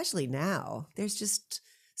important, especially now. There's just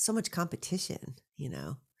so much competition, you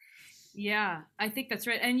know. Yeah, I think that's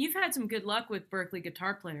right. And you've had some good luck with Berklee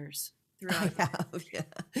guitar players throughout. I have, yeah.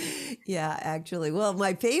 Yeah, actually. Well,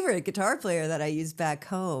 my favorite guitar player that I use back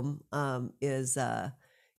home went to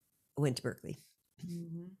Berklee.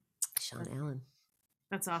 Mm-hmm. Sean Allen.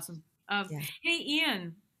 That's awesome. Yeah. Hey,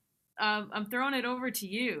 Ian, I'm throwing it over to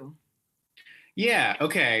you. Yeah,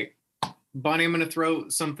 okay. Bonnie, I'm going to throw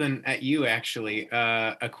something at you, actually.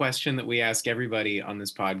 A question that we ask everybody on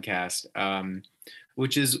this podcast,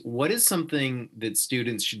 which is, what is something that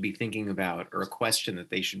students should be thinking about, or a question that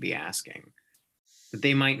they should be asking that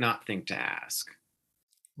they might not think to ask,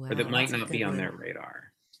 or that might not be on their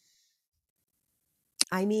radar?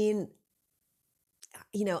 I mean,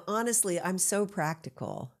 you know, honestly, I'm so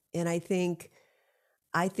practical. And I think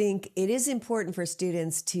it is important for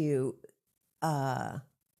students to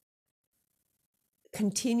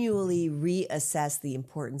continually reassess the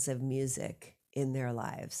importance of music in their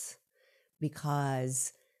lives,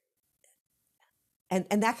 because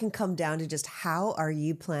and that can come down to just how are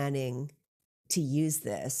you planning to use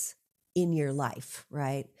this in your life,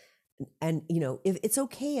 right? And you know, if it's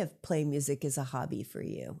okay if playing music is a hobby for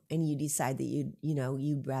you and you decide that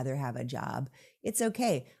you'd rather have a job, it's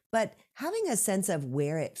okay. But having a sense of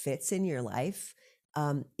where it fits in your life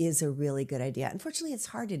is a really good idea. Unfortunately, it's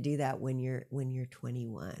hard to do that when you're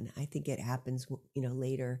 21. I think it happens, you know,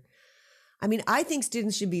 later. I mean, I think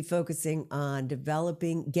students should be focusing on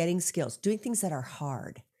getting skills, doing things that are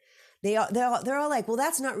hard. They're all like, well,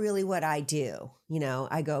 that's not really what I do. You know,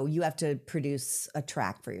 I go, you have to produce a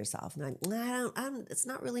track for yourself. And it's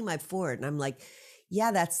not really my forte. And I'm like,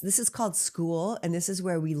 yeah, this is called school. And this is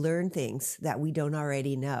where we learn things that we don't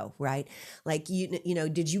already know, right? Like, you know,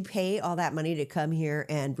 did you pay all that money to come here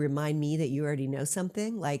and remind me that you already know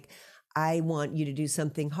something? Like, I want you to do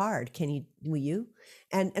something hard. Will you?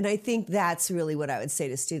 And I think that's really what I would say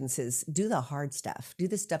to students is do the hard stuff. Do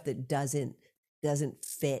the stuff that doesn't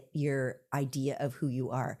fit your idea of who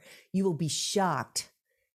you are. You will be shocked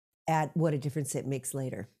at what a difference it makes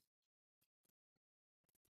later.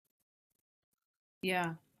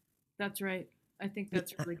 Yeah, that's right. I think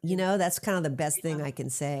that's really good. You know, that's kind of the best thing I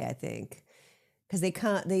can say, I think. Because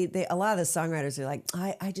a lot of the songwriters are like,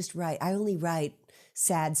 I only write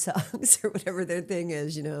sad songs or whatever their thing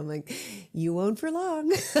is, you know. I'm like, you won't for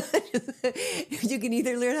long. You can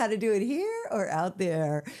either learn how to do it here or out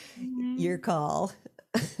there. Mm-hmm. Your call.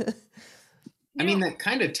 I mean, that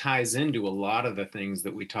kind of ties into a lot of the things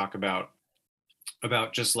that we talk about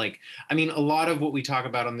just like, I mean, a lot of what we talk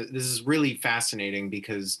about this is really fascinating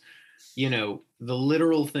because, you know, the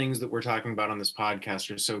literal things that we're talking about on this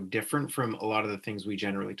podcast are so different from a lot of the things we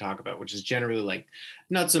generally talk about, which is generally like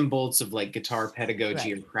nuts and bolts of like guitar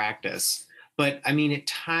pedagogy and practice. But I mean, it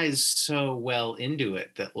ties so well into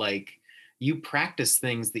it that like you practice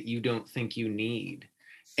things that you don't think you need.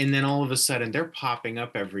 And then all of a sudden they're popping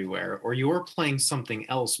up everywhere, or you're playing something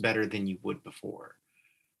else better than you would before.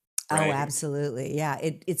 Right? Oh, absolutely. Yeah.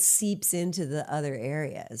 It seeps into the other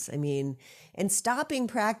areas. I mean, and stopping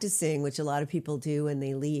practicing, which a lot of people do when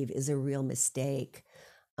they leave, is a real mistake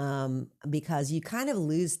because you kind of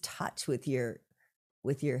lose touch with your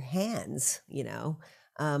hands, you know?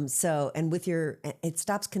 It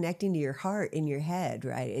stops connecting to your heart in your head,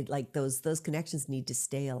 right? It like those connections need to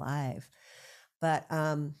stay alive. But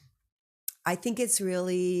I think it's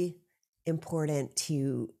really important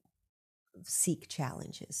to seek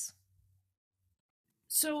challenges.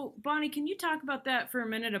 So, Bonnie, can you talk about that for a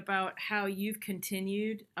minute about how you've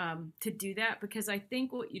continued to do that? Because I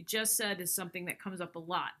think what you just said is something that comes up a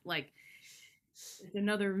lot. Like, it's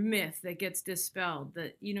another myth that gets dispelled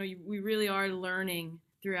that, we really are learning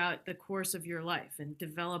throughout the course of your life and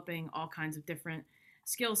developing all kinds of different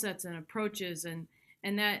skill sets and approaches, and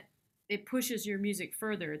that it pushes your music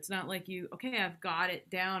further. It's not like okay, I've got it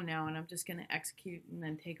down now and I'm just going to execute and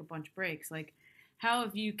then take a bunch of breaks. Like, how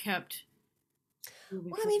have you kept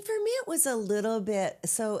moving Well, I mean, for me, it was a little bit.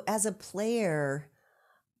 So as a player,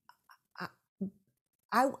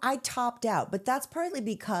 I topped out, but that's partly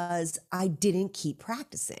because I didn't keep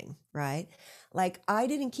practicing, right? Like I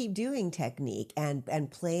didn't keep doing technique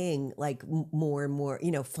and playing like more and more,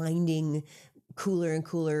 finding cooler and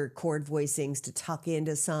cooler chord voicings to tuck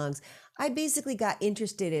into songs. I basically got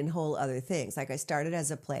interested in whole other things. Like I started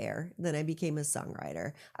as a player, then I became a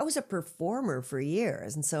songwriter. I was a performer for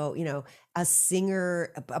years. And so, a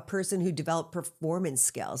singer, a person who developed performance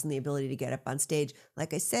skills and the ability to get up on stage,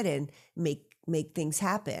 like I said, and make things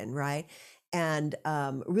happen, right? And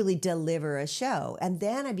really deliver a show. And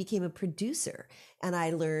then I became a producer and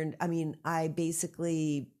I learned, I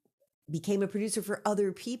basically became a producer for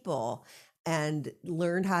other people and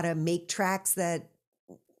learned how to make tracks that,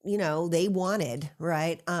 they wanted,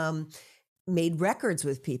 right? Made records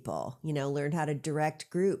with people, learned how to direct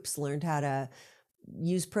groups, learned how to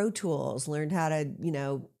use Pro Tools, learned how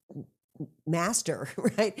to, master,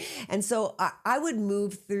 right? And so I would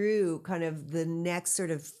move through kind of the next sort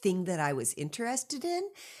of thing that I was interested in.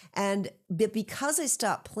 But because I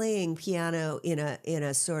stopped playing piano in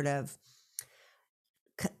a sort of,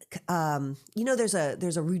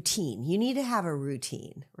 there's a routine. You need to have a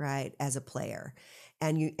routine, right? As a player,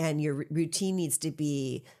 and your routine needs to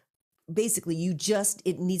be basically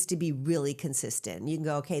it needs to be really consistent. You can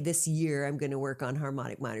go, okay, this year I'm going to work on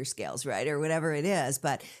harmonic minor scales, right? Or whatever it is,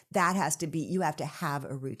 but that has to be, you have to have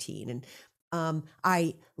a routine. And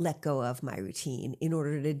I let go of my routine in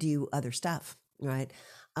order to do other stuff, right?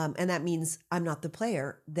 And that means I'm not the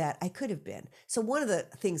player that I could have been. So one of the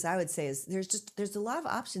things I would say is there's a lot of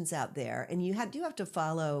options out there, and you have to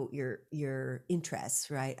follow your interests,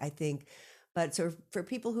 right? I think, but so for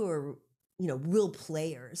people who are, real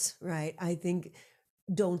players, right? I think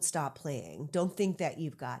don't stop playing. Don't think that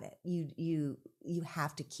you've got it. You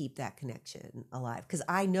have to keep that connection alive, because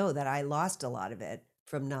I know that I lost a lot of it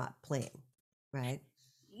from not playing, right?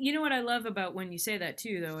 You know what I love about when you say that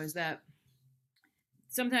too, though, is that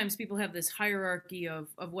sometimes people have this hierarchy of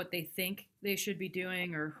what they think they should be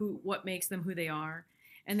doing or what makes them who they are,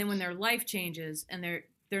 and then when their life changes and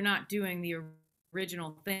they're not doing the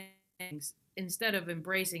original things, instead of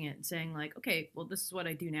embracing it and saying like, okay, well, this is what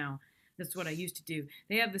I do now, this is what I used to do,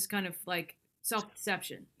 they have this kind of like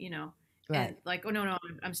self-deception, Right. And like, oh no,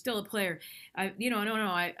 I'm still a player, I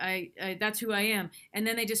that's who I am, and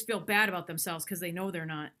then they just feel bad about themselves because they know they're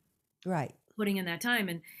not Right. putting in that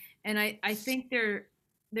time. And I think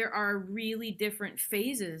there are really different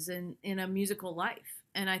phases in a musical life,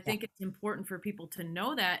 and I think it's important for people to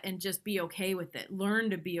know that and just be okay with it. Learn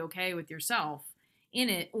to be okay with yourself in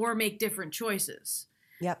it, or make different choices.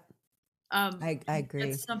 Yep. I agree.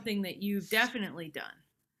 That's something that you've definitely done.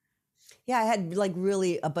 Yeah, I had like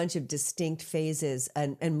really a bunch of distinct phases,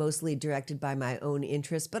 and mostly directed by my own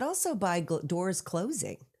interests, but also by doors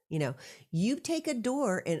closing. You take a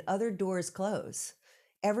door and other doors close.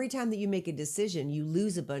 Every time that you make a decision, you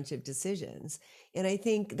lose a bunch of decisions. And I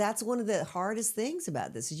think that's one of the hardest things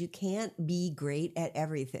about this is you can't be great at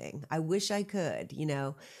everything. I wish I could,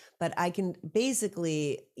 but I can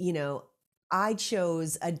basically, I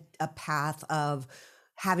chose a path of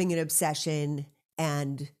having an obsession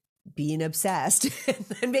and being obsessed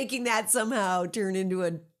and making that somehow turn into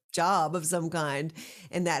a job of some kind.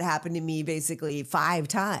 And that happened to me basically 5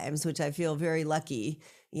 times, which I feel very lucky,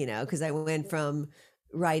 because I went from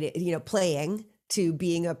playing to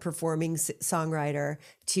being a performing songwriter,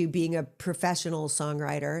 to being a professional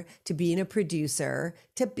songwriter, to being a producer,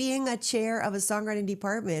 to being a chair of a songwriting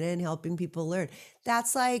department and helping people learn.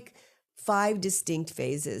 That's like 5 distinct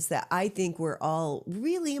phases that I think were all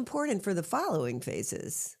really important for the following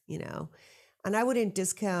phases, and I wouldn't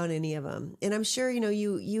discount any of them. And I'm sure,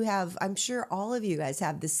 you have, I'm sure all of you guys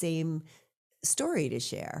have the same story to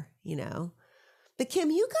share, But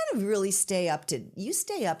Kim, you kind of really stay up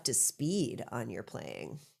to speed on your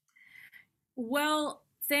playing. Well,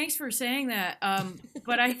 thanks for saying that.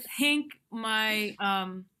 But I think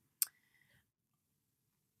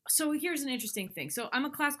so here's an interesting thing. So I'm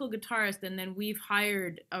a classical guitarist, and then we've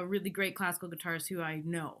hired a really great classical guitarist who I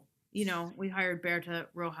know. We hired Berta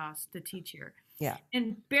Rojas to teach here. Yeah.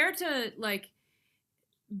 And Berta, like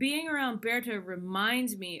being around Berta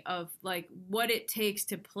reminds me of like what it takes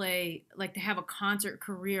to play, like to have a concert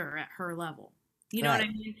career at her level. You know what I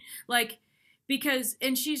Right. mean? Like, because,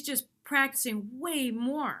 and she's just practicing way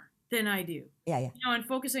more than I do, Yeah. Yeah. you know, and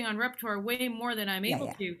focusing on repertoire way more than I'm Yeah. able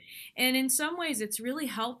Yeah. to. And in some ways, it's really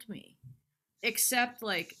helped me accept,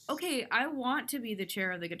 like, okay, I want to be the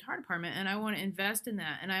chair of the guitar department and I want to invest in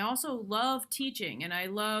that. And I also love teaching and I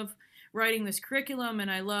love writing this curriculum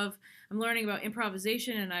and I'm learning about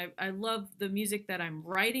improvisation and I love the music that I'm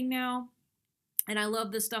writing now and I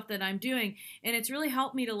love the stuff that I'm doing. And it's really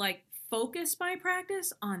helped me to like focus my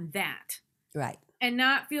practice on that Right. and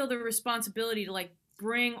not feel the responsibility to like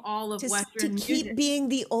bring all of To Western keep music. being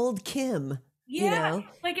the old Kim. You Yeah, know.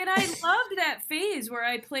 like, and I loved that phase where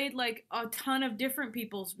I played like a ton of different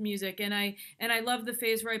people's music, and I loved the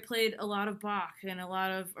phase where I played a lot of Bach and a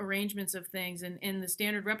lot of arrangements of things and in the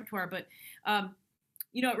standard repertoire. But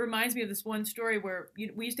you know, it reminds me of this one story where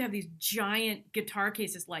we used to have these giant guitar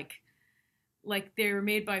cases, like they were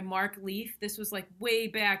made by Mark Leaf. This was like way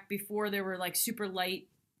back before there were like super light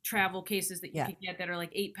travel cases that you could get that are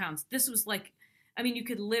like 8 pounds. This was like, I mean, you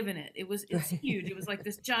could live in it. It's huge. It was like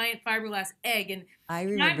this giant fiberglass egg, and I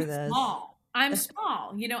remember I'm those. small. I'm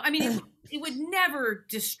small. You know, I mean, it would never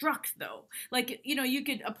destruct though. Like, you know,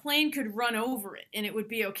 a plane could run over it and it would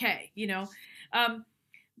be okay. You know,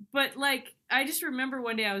 but like I just remember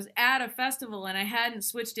one day I was at a festival and I hadn't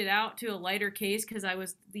switched it out to a lighter case because I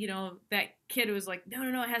was, you know, that kid who was like,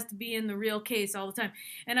 no, it has to be in the real case all the time.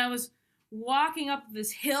 And I was walking up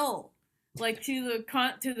this hill like to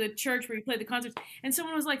the church where you played the concerts, and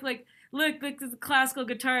someone was like look the classical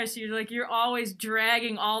guitarist, you're always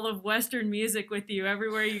dragging all of Western music with you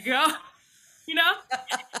everywhere you go. You know.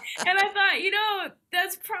 And I thought, you know,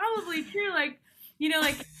 that's probably true. Like, you know,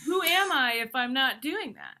 like who am I if I'm not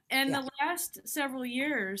doing that? And the last several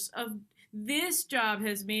years of this job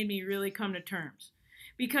has made me really come to terms,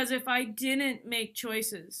 because if I didn't make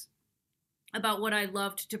choices about what I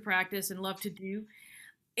loved to practice and love to do,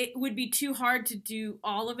 it would be too hard to do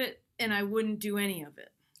all of it and I wouldn't do any of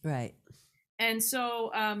it. Right. And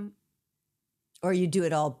so or you do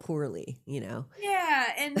it all poorly, you know. Yeah,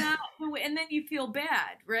 and then you feel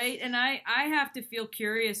bad, right? And I have to feel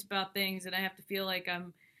curious about things, and I have to feel like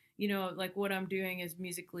I'm, you know, like what I'm doing is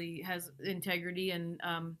musically has integrity, and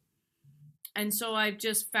so I've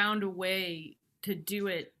just found a way to do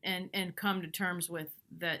it and come to terms with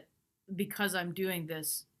that, because I'm doing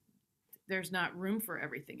this, there's not room for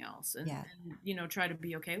everything else, and you know, try to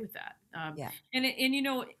be okay with that. And you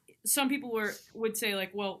know, some people would say like,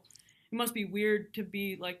 well, it must be weird to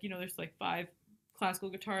be like, you know, there's like 5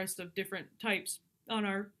 classical guitarists of different types on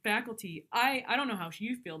our faculty. I don't know how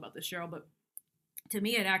you feel about this, Cheryl, but to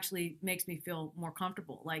me, it actually makes me feel more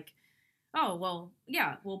comfortable. Like, oh, well,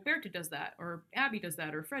 yeah, well, Berta does that, or Abby does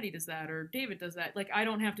that, or Freddie does that, or David does that. Like, I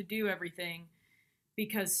don't have to do everything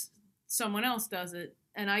because someone else does it,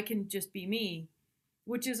 and I can just be me,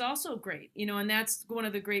 which is also great, you know, and that's one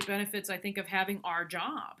of the great benefits, I think, of having our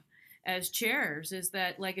job as chairs, is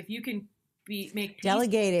that like if you can make peace,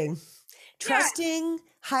 delegating, trusting,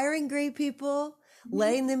 hiring great people,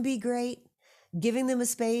 letting them be great, giving them a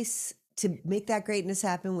space to make that greatness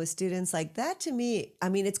happen with students, like that, to me, I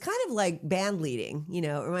mean, it's kind of like band leading, you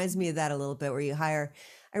know. It reminds me of that a little bit, where you hire.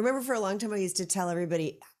 I remember for a long time I used to tell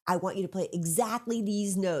everybody, I want you to play exactly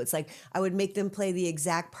these notes. Like I would make them play the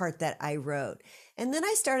exact part that I wrote. And then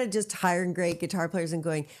I started just hiring great guitar players and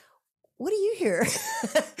going, what do you hear?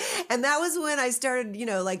 And that was when I started, you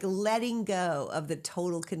know, like letting go of the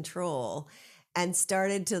total control and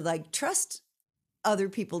started to like trust other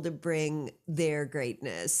people to bring their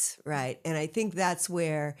greatness. Right. And I think that's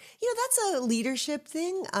where, you know, that's a leadership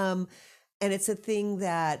thing. And it's a thing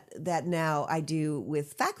that now I do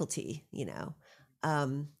with faculty, you know.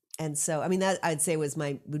 And so, I mean, that I'd say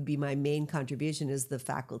would be my main contribution, is the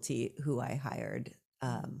faculty who I hired.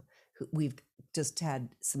 We've just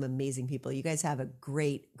had some amazing people. You guys have a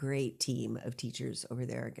great, great team of teachers over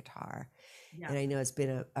there at guitar. Yeah. And I know it's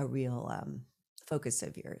been a real focus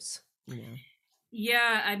of yours, you know.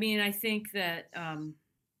 Yeah, I mean, I think that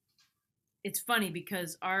it's funny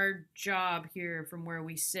because our job here, from where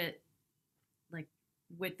we sit, like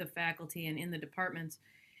with the faculty and in the departments,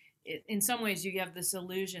 in some ways you have this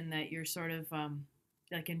illusion that you're sort of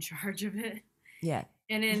like in charge of it. Yeah.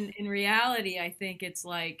 And in reality, I think it's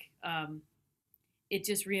like it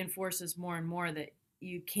just reinforces more and more that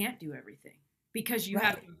you can't do everything, because you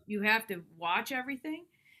have to watch everything.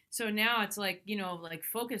 So now it's like, you know, like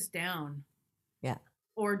focus down. Yeah.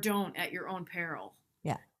 Or don't, at your own peril.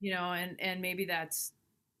 Yeah. You know, and maybe that's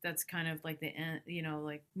that's kind of like the end,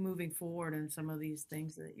 like moving forward in some of these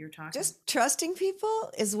things that you're talking Just trusting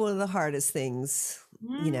people is one of the hardest things,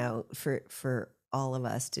 about. for all of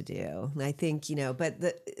us to do. And I think, but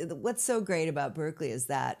what's so great about Berklee is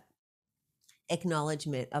that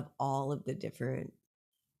acknowledgement of all of the different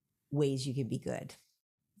ways you can be good,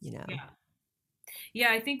 Yeah.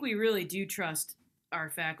 Yeah, I think we really do trust our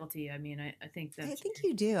faculty. I mean, I think I that's think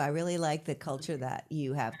you do. I really like the culture that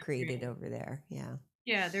you have created great. over there. Yeah.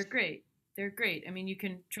 Yeah, they're great. They're great. I mean, you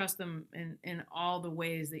can trust them in all the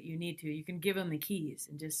ways that you need to. You can give them the keys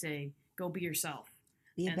and just say, "Go be yourself."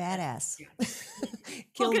 Be a And badass. yeah.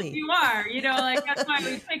 Kill Well, 'cause me. you are, like that's why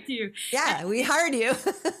we picked you. Yeah, we hired you.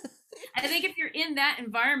 I think if you're in that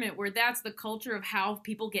environment where that's the culture of how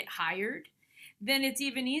people get hired, then it's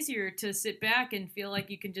even easier to sit back and feel like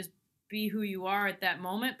you can just be who you are at that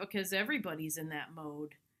moment because everybody's in that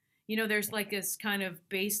mode. There's like this kind of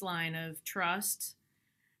baseline of trust.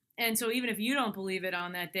 And so even if you don't believe it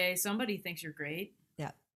on that day, somebody thinks you're great.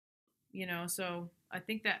 Yeah. So I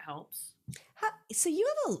think that helps. So you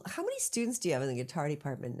have how many students do you have in the guitar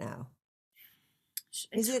department now?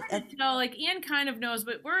 It's hard to tell. Like Ian kind of knows,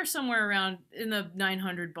 but we're somewhere around in the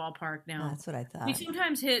 900 ballpark now. That's what I thought. We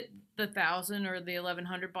sometimes hit the 1,000 or the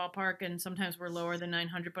 1,100 ballpark, and sometimes we're lower than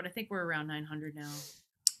 900. But I think we're around 900 now.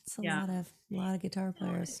 It's a lot of guitar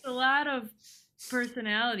players. It's a lot of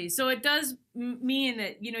personalities. So it does mean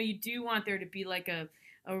that you do want there to be like a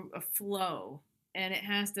flow, and it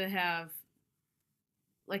has to have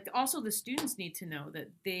like also the students need to know that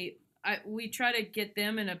we try to get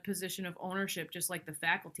them in a position of ownership, just like the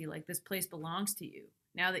faculty. Like this place belongs to you.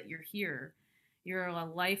 Now that you're here, you're a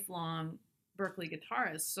lifelong Berklee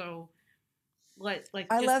guitarist. So,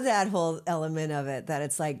 I love that whole element of it. That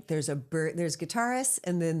it's like there's guitarists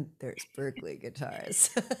and then there's Berklee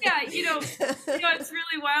guitarists. Yeah, it's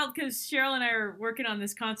really wild because Cheryl and I are working on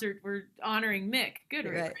this concert. We're honoring Mick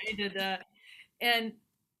Goodrich, right? And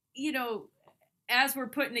as we're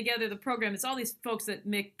putting together the program, it's all these folks that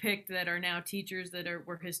Mick picked that are now teachers that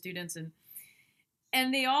were his students,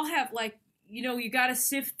 and they all have you got to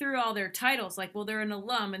sift through all their titles. Like, well, they're an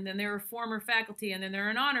alum, and then they're a former faculty, and then they're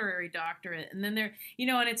an honorary doctorate, and then they're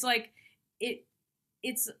and it's like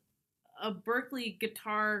it's a Berklee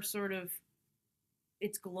guitar sort of.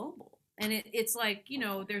 It's global, and it's like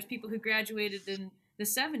there's people who graduated in the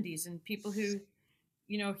 70s and people who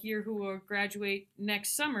here who will graduate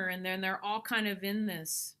next summer, and then they're all kind of in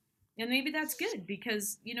this. And maybe that's good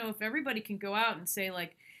because, if everybody can go out and say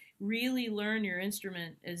really learn your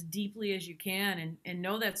instrument as deeply as you can and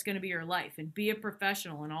know that's going to be your life and be a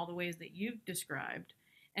professional in all the ways that you've described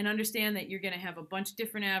and understand that you're going to have a bunch of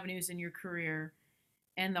different avenues in your career.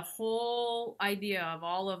 And the whole idea of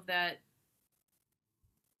all of that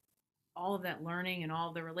learning and all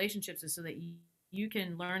of the relationships is so that you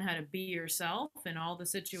can learn how to be yourself in all the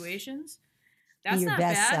situations. That's not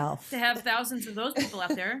bad to have thousands of those people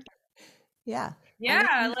out there. Yeah.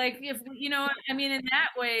 Yeah. Like if, in that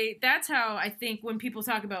way, that's how I think when people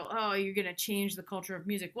talk about, oh, you're going to change the culture of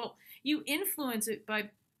music. Well, you influence it by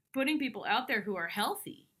putting people out there who are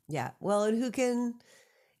healthy. Yeah. Well, and who can,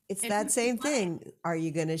 it's that same thing. Are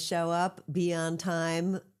you going to show up, be on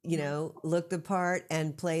time, look the part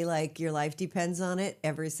and play like your life depends on it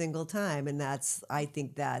every single time? And I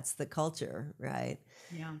think that's the culture, right?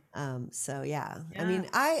 Yeah. So yeah. I mean,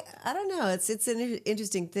 I don't know. It's an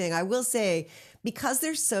interesting thing. I will say, because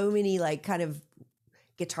there's so many kind of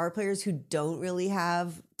guitar players who don't really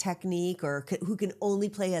have technique or who can only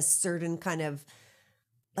play a certain kind of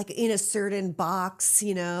in a certain box,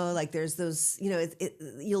 there's those,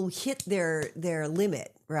 you'll hit their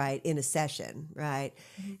limit, right, in a session, right?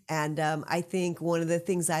 Mm-hmm. And I think one of the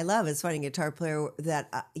things I love is finding a guitar player that,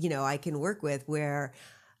 I can work with where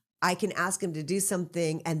I can ask them to do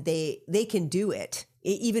something and they can do it,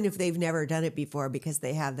 even if they've never done it before, because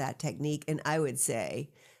they have that technique. And I would say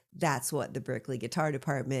that's what the Berklee Guitar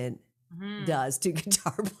Department does to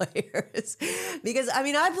guitar players. Because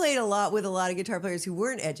I played a lot with a lot of guitar players who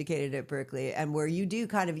weren't educated at Berklee, and where you do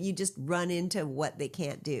you just run into what they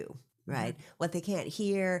can't do, right? Mm-hmm. What they can't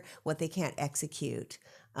hear, what they can't execute.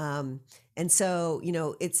 And so,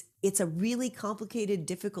 it's a really complicated,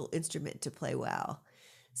 difficult instrument to play well.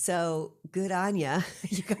 So good on ya.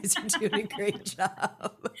 You guys are doing a great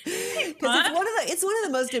job. Because it's one of the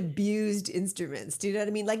most abused instruments. Do you know what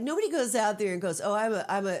I mean? Nobody goes out there and goes, "Oh,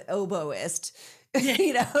 I'm an oboist,"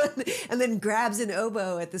 and then grabs an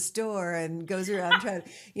oboe at the store and goes around trying.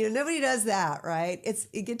 Nobody does that, right?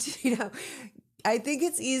 It gets I think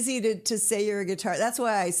it's easy to say you're a guitar. That's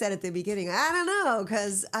why I said at the beginning, I don't know,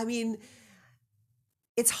 because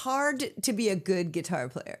it's hard to be a good guitar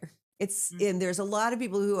player. It's and there's a lot of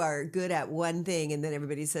people who are good at one thing, and then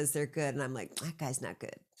everybody says they're good, and I'm like, that guy's not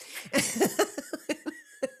good.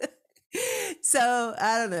 So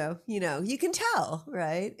I don't know, you can tell,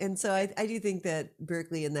 right? And so I do think that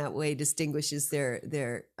Berklee in that way distinguishes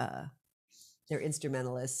their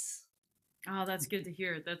instrumentalists. Oh, that's good to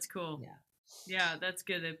hear. That's cool. Yeah, that's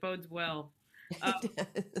good. It bodes well.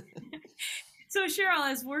 So Cheryl,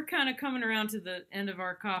 as we're kind of coming around to the end of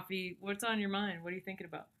our coffee, what's on your mind? What are you thinking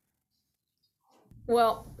about?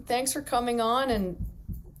 Well, thanks for coming on and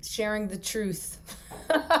sharing the truth.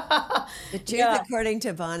 The truth according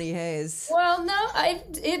to Bonnie Hayes. Well, no,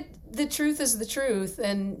 the truth is the truth,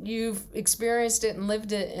 and you've experienced it and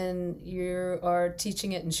lived it, and you are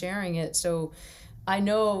teaching it and sharing it. So I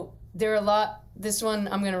know there are a lot. This one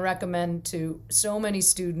I'm going to recommend to so many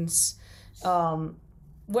students,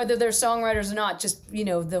 whether they're songwriters or not, just,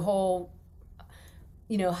 the whole,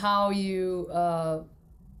 how you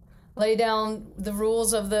lay down the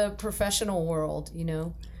rules of the professional world,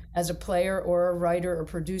 as a player or a writer or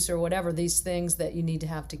producer or whatever, these things that you need to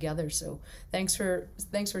have together. So thanks for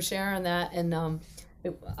sharing that. And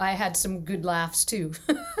I had some good laughs too.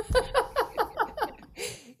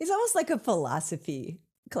 It's almost like a philosophy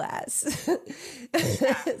class. So.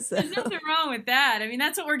 There's nothing wrong with that. I mean,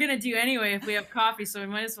 that's what we're going to do anyway if we have coffee, so we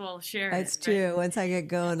might as well share it. That's true. Right? Once I get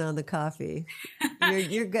going on the coffee.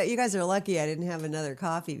 You guys are lucky I didn't have another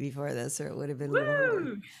coffee before this, or it would have been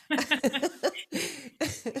longer.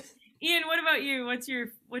 Ian, what about you? What's your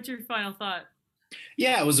final thought?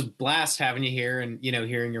 Yeah, it was a blast having you here and,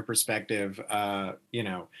 hearing your perspective.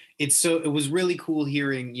 It was really cool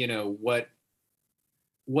hearing,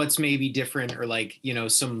 what's maybe different, or like,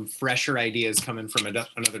 some fresher ideas coming from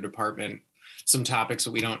another department, some topics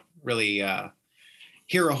that we don't really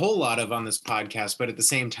hear a whole lot of on this podcast, but at the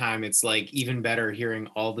same time, it's like even better hearing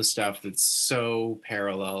all the stuff that's so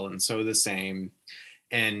parallel and so the same,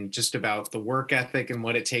 and just about the work ethic and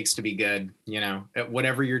what it takes to be good, at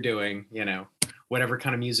whatever you're doing, whatever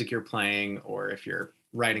kind of music you're playing, or if you're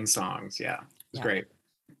writing songs. It's great.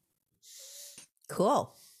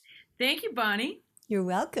 Cool. Thank you, Bonnie. You're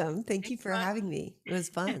welcome. Thank you for having me. It was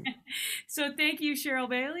fun. So thank you, Cheryl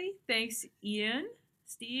Bailey. Thanks, Ian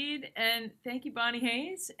Steed. And thank you, Bonnie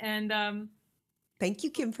Hayes. And thank you,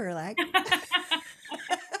 Kim Perlak.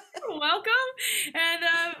 Welcome.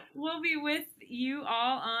 And we'll be with you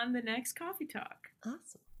all on the next Coffee Talk.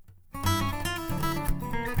 Awesome.